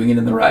not viewing it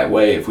in the right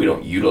way, if we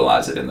don't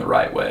utilize it in the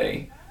right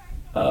way,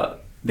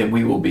 then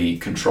we will be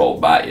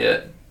controlled by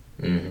it,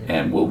 mm-hmm.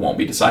 and we won't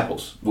be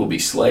disciples. We'll be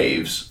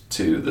slaves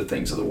to the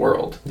things of the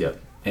world.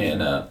 Yep.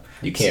 And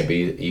you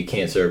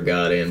can't serve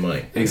God and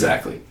money.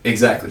 Exactly.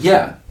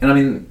 Yeah. And I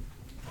mean,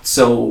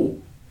 so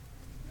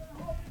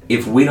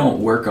if we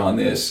don't work on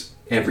this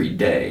every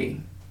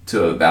day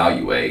to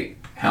evaluate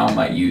how am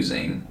I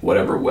using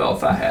whatever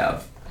wealth I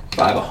have, if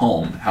I have a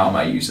home, how am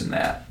I using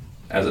that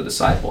as a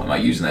disciple? Am I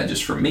using that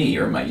just for me,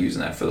 or am I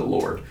using that for the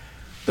Lord?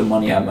 The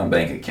money I have in my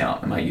bank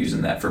account, am I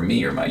using that for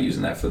me, or am I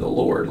using that for the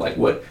Lord? Like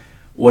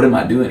what am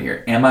I doing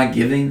here? Am I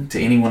giving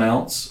to anyone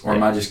else, or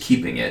am I just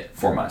keeping it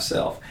for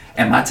myself?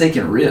 Am I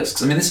taking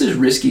risks? I mean, this is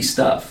risky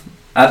stuff.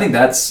 I think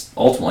that's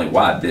ultimately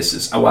why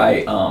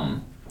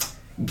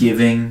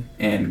giving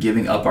and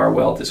giving up our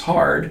wealth is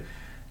hard,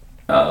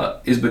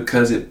 is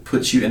because it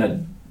puts you in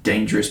a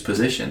dangerous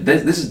position.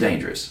 This is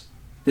dangerous.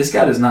 This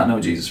guy does not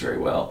know Jesus very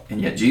well, and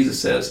yet Jesus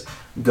says,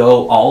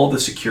 go all of the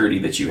security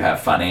that you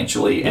have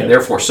financially and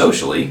therefore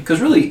socially,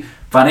 because really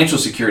financial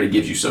security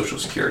gives you social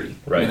security.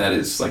 Right. I mean, that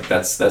is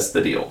that's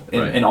the deal.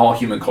 In all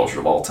human culture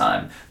of all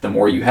time, the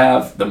more you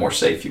have, the more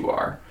safe you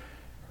are.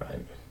 Right.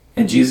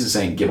 And Jesus is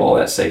saying, give all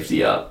that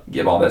safety up,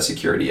 give all that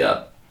security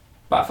up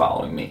by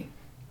following me.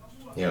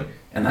 Yeah.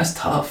 And that's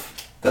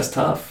tough.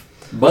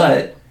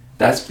 But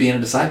That's being a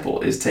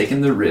disciple, is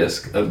taking the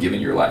risk of giving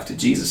your life to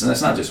Jesus. And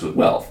that's not just with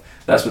wealth.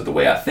 That's with the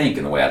way I think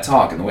and the way I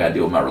talk and the way I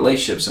deal with my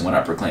relationships and when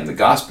I proclaim the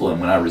gospel and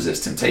when I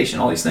resist temptation,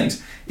 all these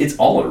things. It's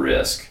all a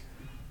risk.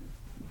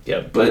 Yeah.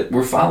 But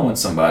we're following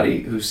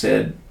somebody who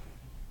said,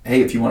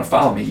 hey, if you want to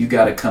follow me, you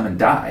got to come and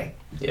die.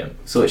 Yeah.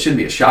 So it shouldn't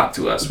be a shock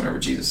to us whenever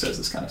Jesus says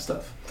this kind of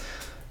stuff.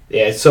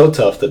 Yeah, it's so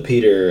tough that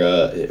Peter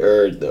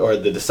or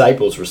the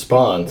disciples'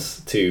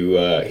 response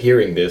to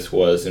hearing this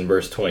was in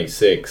verse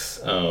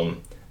 26.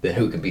 Then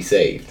who could be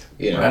saved?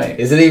 Right.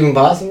 Is it even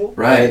possible?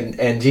 Right.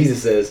 And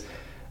Jesus says,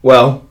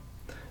 well,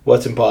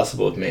 what's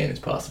impossible with man is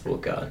possible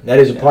with God. That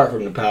is apart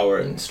from the power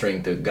and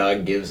strength that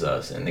God gives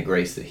us and the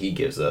grace that He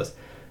gives us.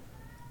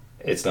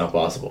 It's not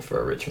possible for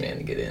a rich man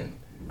to get in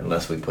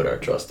unless we put our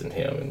trust in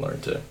Him and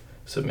learn to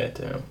submit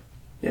to Him.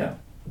 Yeah.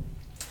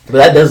 But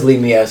that does leave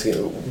me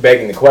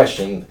begging the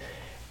question,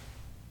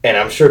 and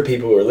I'm sure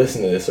people who are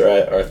listening to this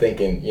are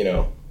thinking,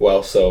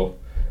 well, so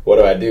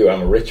what do?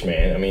 I'm a rich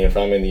man. I mean, if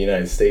I'm in the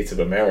United States of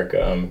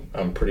America,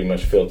 I'm pretty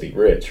much filthy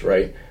rich,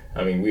 right?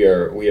 I mean, we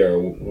are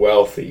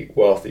wealthy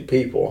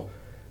people.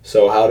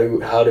 So how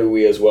do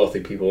we as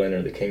wealthy people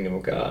enter the kingdom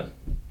of God?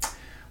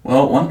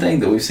 Well, one thing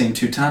that we've seen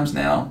 2 times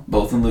now,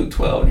 both in Luke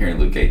 12 and here in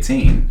Luke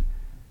 18,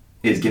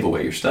 is give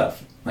away your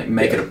stuff. Like,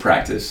 make it a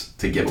practice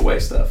to give away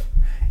stuff,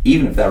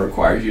 even if that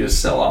requires you to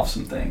sell off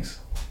some things.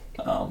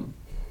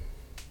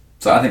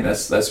 So I think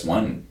that's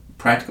one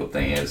practical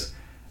thing is,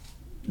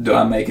 do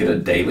I make it a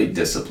daily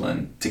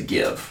discipline to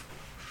give?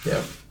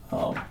 Yeah.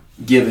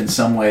 Give in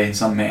some way, in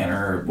some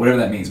manner, whatever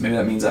that means. Maybe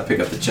that means I pick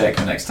up the check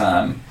the next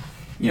time,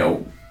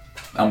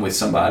 I'm with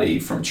somebody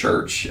from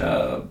church,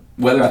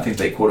 whether I think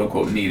they quote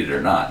unquote need it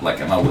or not.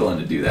 Like, am I willing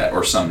to do that?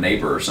 Or some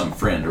neighbor or some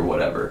friend or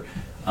whatever.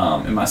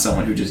 Am I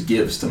someone who just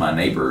gives to my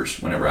neighbors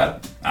whenever I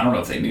don't know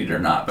if they need it or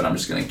not, but I'm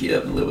just going to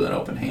give and live with an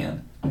open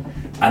hand.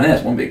 I think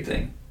that's one big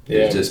thing.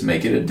 Yeah. Just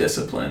make it a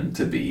discipline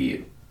to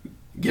be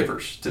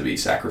givers, to be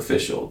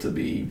sacrificial, to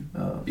be,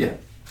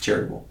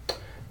 charitable.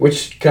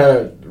 Which kind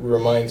of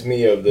reminds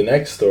me of the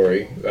next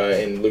story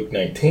in Luke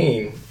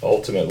 19.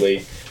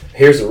 Ultimately,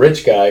 here's a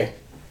rich guy.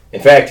 In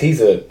fact,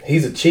 he's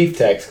a chief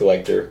tax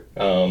collector.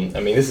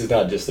 This is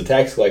not just a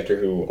tax collector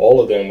who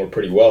all of them were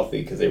pretty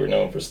wealthy because they were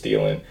known for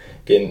stealing,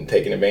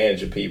 taking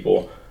advantage of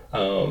people,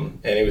 and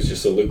it was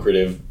just a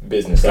lucrative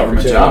business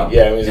Government opportunity. job.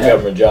 Yeah, it was a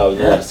government job.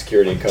 There's a lot of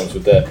security that comes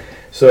with that.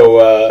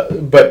 So,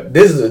 but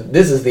this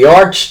is the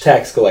arch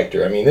tax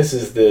collector. I mean, this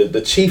is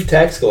the chief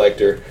tax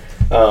collector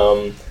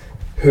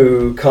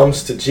who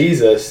comes to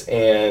Jesus,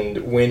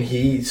 and when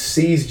he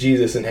sees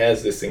Jesus and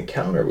has this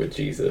encounter with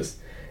Jesus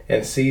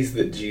and sees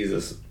that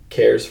Jesus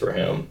cares for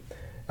him,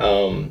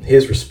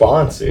 his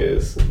response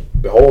is,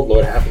 "Behold,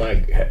 Lord, half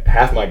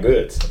my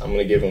goods. I'm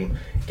going to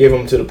give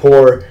them to the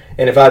poor,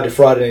 and if I've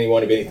defrauded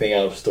anyone of anything,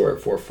 I'll restore it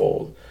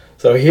fourfold."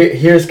 So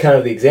here's kind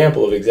of the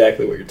example of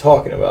exactly what you're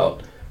talking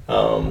about.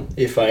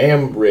 If I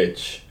am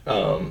rich,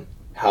 how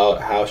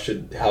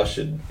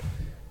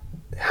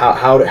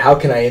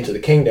can I enter the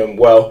kingdom?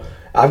 Well,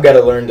 I've got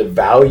to learn to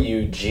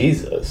value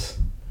Jesus,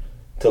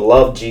 to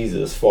love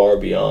Jesus far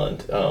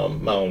beyond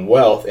my own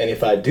wealth. And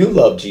if I do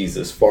love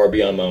Jesus far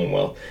beyond my own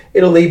wealth,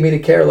 it'll lead me to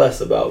care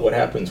less about what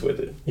happens with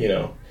it,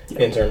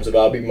 in terms of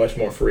I'll be much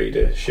more free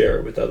to share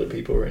it with other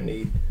people who are in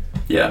need.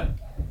 Yeah.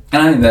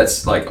 And I think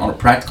that's like on a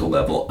practical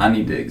level, I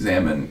need to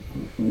examine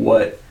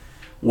what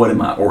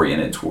am I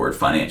oriented toward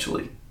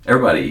financially.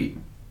 Everybody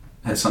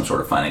has some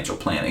sort of financial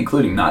plan,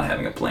 including not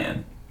having a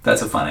plan.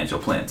 That's a financial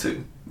plan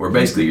too. Where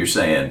basically you're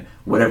saying,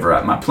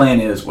 my plan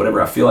is,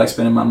 whatever I feel like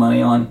spending my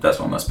money on, that's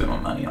what I'm going to spend my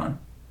money on.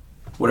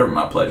 Whatever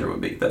my pleasure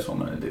would be, that's what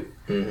I'm going to do.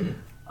 Mm-hmm.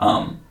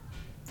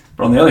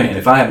 But on the other hand,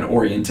 if I have an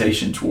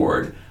orientation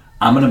toward,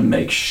 I'm going to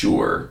make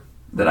sure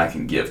that I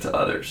can give to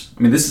others.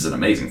 I mean, this is an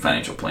amazing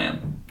financial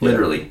plan.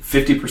 Literally,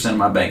 50% of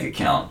my bank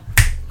account,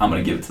 I'm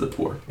going to give it to the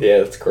poor. Yeah,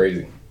 that's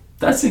crazy.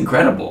 That's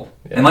incredible.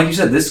 Yeah. And like you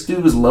said, this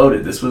dude was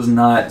loaded. This was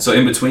not... So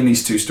in between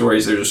these two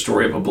stories, there's a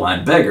story of a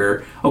blind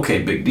beggar.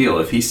 Okay, big deal.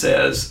 If he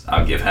says,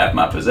 I'll give half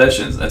my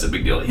possessions, that's a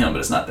big deal to him, but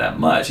it's not that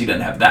much. He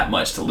doesn't have that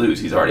much to lose.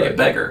 He's already a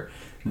beggar.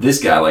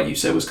 This guy, like you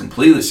said, was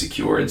completely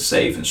secure and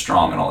safe and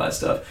strong and all that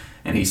stuff.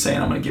 And he's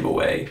saying, I'm going to give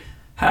away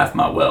half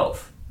my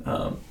wealth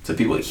to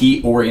people.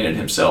 He oriented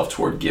himself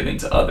toward giving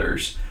to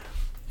others.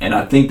 And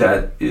I think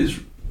that is...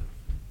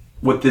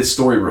 What this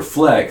story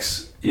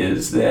reflects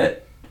is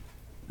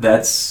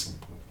that's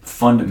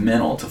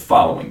fundamental to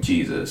following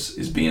Jesus,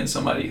 is being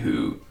somebody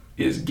who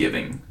is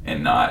giving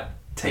and not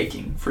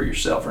taking for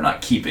yourself, or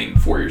not keeping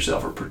for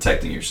yourself or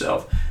protecting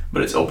yourself,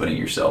 but it's opening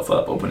yourself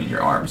up, opening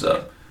your arms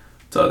up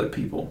to other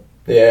people.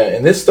 Yeah,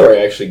 and this story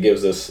actually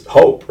gives us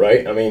hope,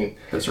 right? I mean,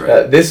 that's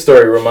right. This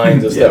story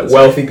reminds us that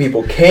wealthy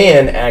people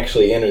can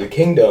actually enter the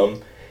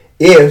kingdom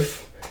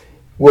if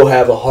we'll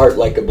have a heart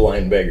like a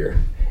blind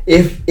beggar.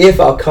 If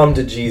I'll come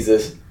to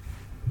Jesus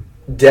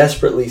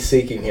desperately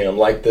seeking him,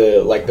 like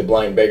the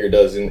blind beggar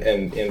does in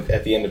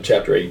at the end of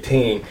chapter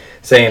 18,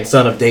 saying,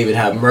 "Son of David,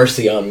 have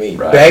mercy on me,"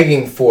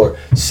 begging for.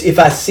 If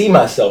I see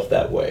myself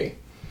that way,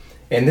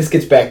 And this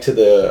gets back to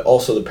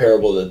the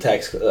parable of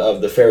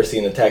the Pharisee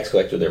and the tax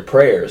collector, their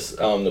prayers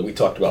that we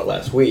talked about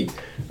last week,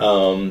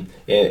 and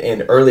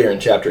earlier in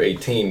chapter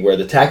 18, where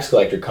the tax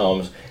collector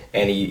comes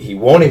and he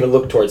won't even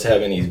look towards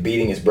heaven. He's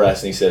beating his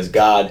breast and he says,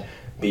 "God,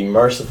 be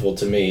merciful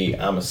to me.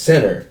 I'm a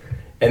sinner."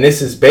 And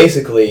this is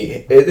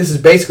basically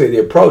the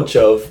approach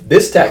of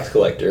this tax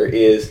collector.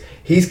 Is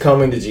he's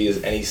coming to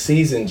Jesus and he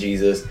sees in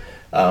Jesus,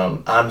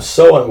 I'm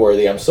so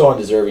unworthy, I'm so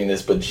undeserving of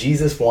this, but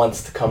Jesus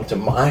wants to come to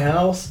my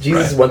house.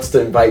 Jesus wants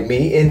to invite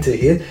me into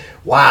his.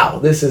 Wow,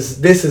 this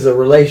is a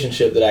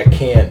relationship that I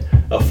can't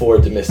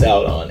afford to miss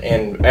out on.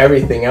 And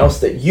everything else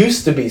that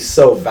used to be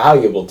so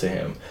valuable to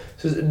him,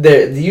 so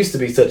there used to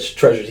be such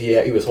treasures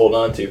he was holding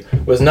on to,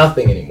 was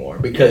nothing anymore,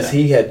 because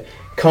he had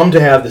come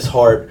to have this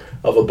heart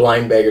of a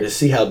blind beggar, to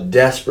see how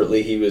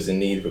desperately he was in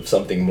need of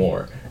something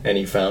more, and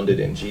he found it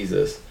in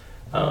Jesus.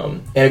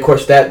 And of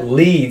course that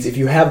leads, if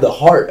you have the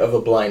heart of a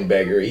blind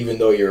beggar, even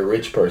though you're a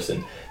rich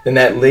person, then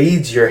that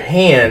leads your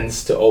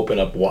hands to open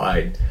up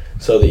wide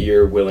so that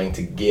you're willing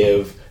to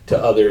give to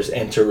others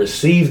and to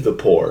receive the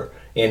poor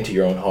into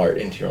your own heart,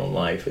 into your own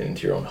life, and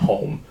into your own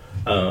home,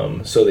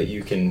 so that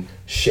you can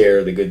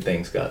share the good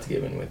things God's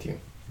given with you.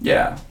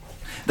 Yeah,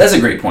 that's a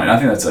great point. I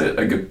think that's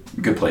a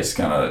good place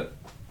to kind of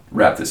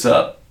wrap this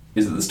up.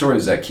 Is that the story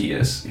of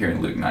Zacchaeus here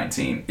in Luke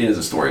 19 is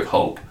a story of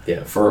hope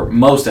for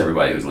most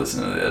everybody who's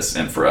listening to this,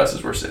 and for us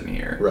as we're sitting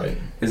here. Right.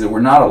 Is that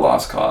we're not a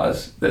lost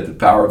cause, that the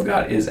power of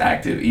God is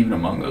active even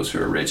among those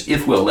who are rich,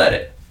 if we'll let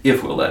it.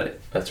 If we'll let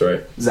it. That's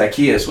right.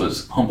 Zacchaeus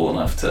was humble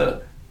enough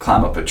to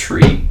climb up a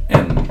tree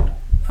and,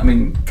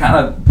 kind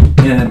of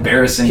in an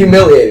embarrassing...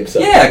 humiliate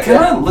himself. Yeah,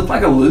 kind of looked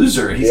like a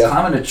loser. He's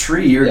climbing a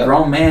tree. You're a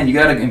grown man. You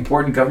got an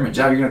important government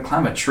job. You're going to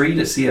climb a tree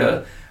to see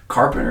a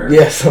carpenter.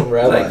 Yeah, some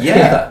rabbi.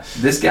 Like,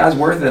 this guy's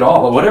worth it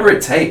all. Whatever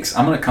it takes,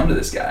 I'm going to come to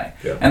this guy.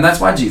 Yeah. And that's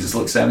why Jesus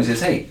looks at him and says,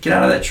 hey, get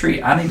out of that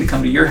tree. I need to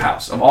come to your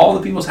house. Of all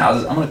the people's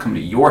houses, I'm going to come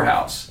to your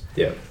house.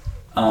 Yeah.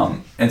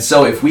 And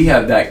so if we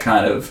have that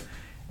kind of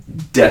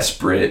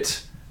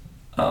desperate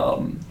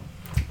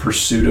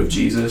pursuit of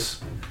Jesus,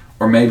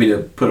 or maybe to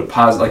put a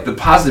positive, like the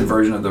positive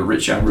version of the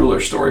rich young ruler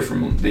story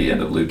from the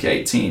end of Luke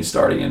 18,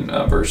 starting in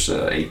verse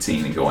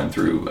 18 and going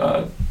through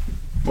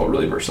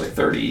verse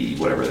 30,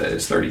 whatever that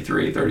is,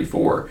 33,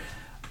 34.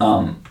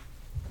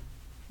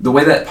 The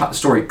way that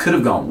story could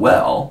have gone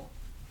well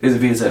is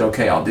if he had said,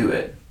 okay, I'll do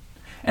it.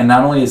 And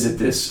not only is it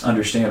this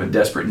understanding of a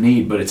desperate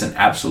need, but it's an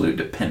absolute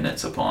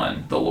dependence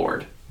upon the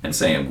Lord and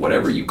saying,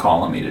 whatever you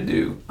call on me to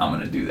do, I'm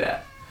going to do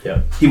that.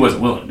 Yeah. He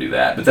wasn't willing to do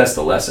that, but that's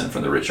the lesson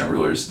from the rich young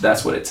rulers.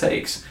 That's what it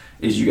takes,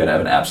 is you got to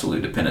have an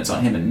absolute dependence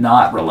on him and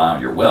not rely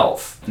on your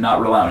wealth, not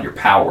rely on your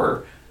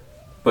power,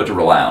 but to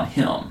rely on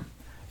him.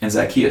 And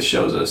Zacchaeus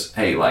shows us,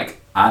 hey,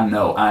 I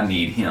know I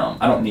need him.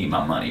 I don't need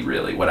my money,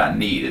 really. What I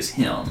need is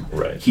him.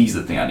 Right. He's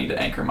the thing I need to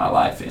anchor my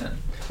life in.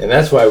 And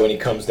that's why when he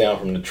comes down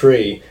from the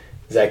tree,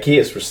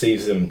 Zacchaeus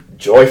receives him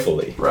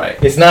joyfully. Right.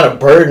 It's not a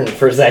burden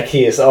for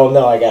Zacchaeus. Oh,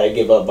 no, I got to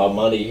give up my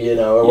money,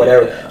 or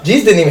whatever. Yeah.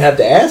 Jesus didn't even have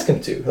to ask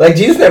him to.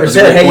 Jesus never That's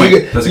said, hey,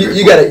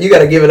 you got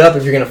to give it up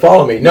if you're going to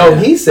follow me. No,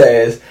 he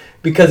says,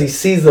 because he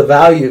sees the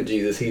value of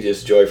Jesus, he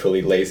just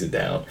joyfully lays it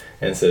down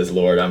and says,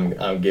 Lord,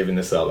 I'm giving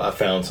this up. I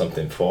found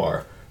something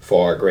far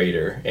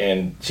greater.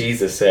 And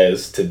Jesus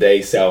says,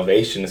 today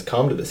salvation has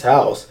come to this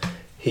house.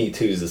 He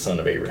too is the son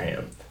of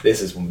Abraham.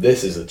 This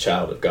is a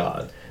child of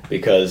God,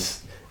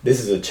 because this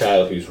is a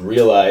child who's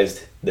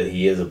realized that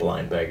he is a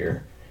blind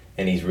beggar,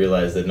 and he's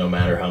realized that no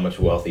matter how much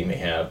wealth he may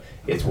have,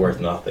 it's worth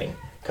nothing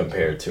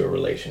compared to a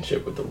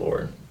relationship with the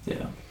Lord.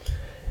 Yeah.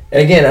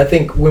 And again, I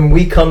think when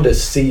we come to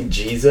see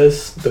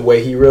Jesus the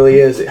way he really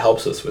is, it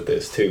helps us with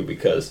this too,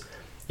 because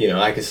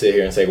I could sit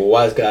here and say, well,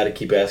 why does God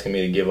keep asking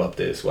me to give up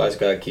this? Why does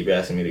God keep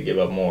asking me to give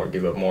up more,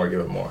 give up more, give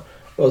up more?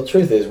 Well, the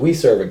truth is, we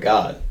serve a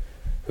God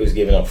who's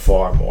given up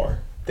far more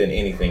than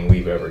anything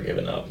we've ever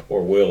given up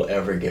or will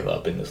ever give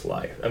up in this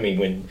life.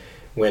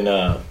 When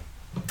the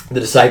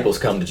disciples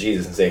come to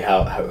Jesus and say,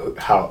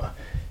 how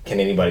can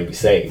anybody be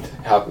saved?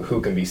 Who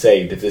can be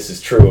saved if this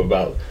is true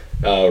about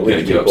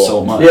rich people? Give up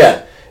so much.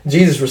 Yeah.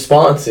 Jesus'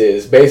 response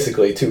is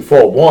basically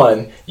twofold.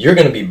 One, you're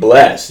going to be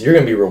blessed. You're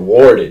going to be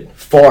rewarded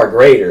far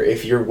greater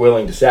if you're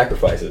willing to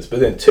sacrifice this. But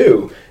then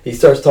two, he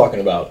starts talking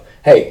about,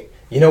 hey,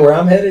 you know where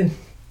I'm headed?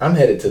 I'm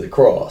headed to the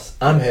cross.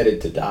 I'm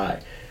headed to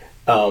die.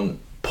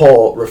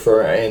 Paul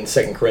in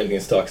 2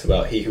 Corinthians talks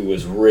about he who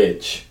was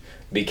rich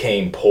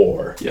became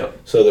poor,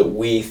 so that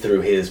we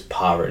through his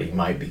poverty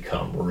might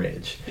become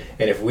rich.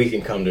 And if we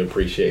can come to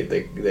appreciate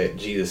that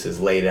Jesus has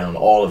laid down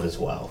all of his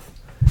wealth,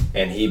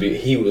 and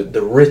he was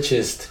the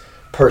richest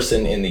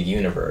person in the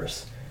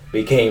universe,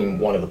 became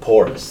one of the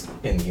poorest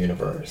in the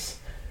universe,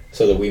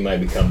 so that we might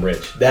become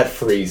rich. That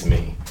frees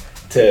me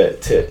to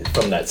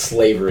from that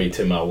slavery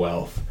to my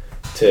wealth,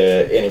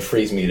 and it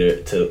frees me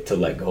to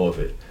let go of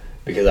it,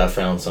 because I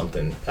found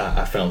something.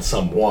 I found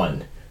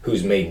someone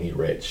who's made me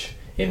rich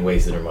in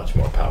ways that are much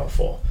more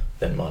powerful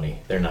than money.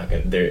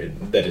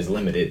 That is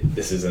limited.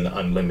 This is an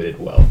unlimited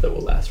wealth that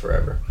will last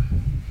forever.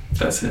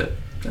 That's it.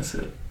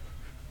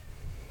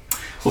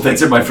 Well,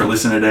 thanks everybody for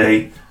listening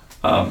today.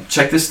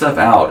 check this stuff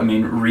out. I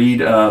mean,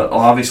 read,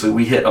 obviously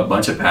we hit a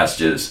bunch of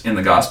passages in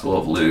the Gospel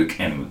of Luke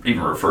and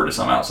even refer to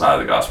some outside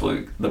of the Gospel of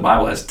Luke. The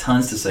Bible has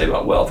tons to say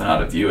about wealth and how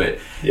to view it.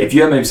 Yep. If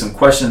you have maybe some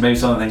questions, maybe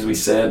some of the things we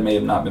said may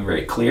have not been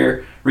very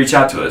clear, reach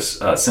out to us.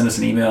 Send us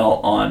an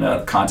email on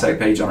the contact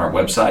page on our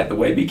website,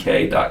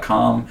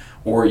 thewaybk.com,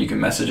 or you can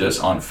message us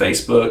on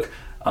Facebook.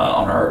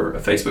 On our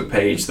Facebook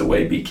page, The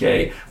Way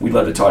BK. We'd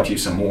love to talk to you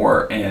some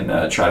more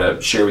and try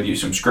to share with you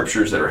some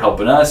scriptures that are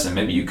helping us, and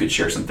maybe you could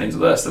share some things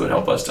with us that would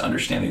help us to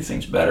understand these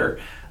things better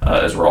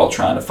as we're all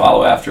trying to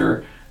follow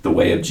after the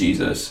way of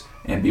Jesus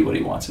and be what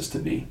he wants us to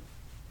be.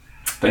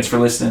 Thanks for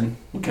listening.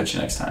 We'll catch you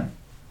next time.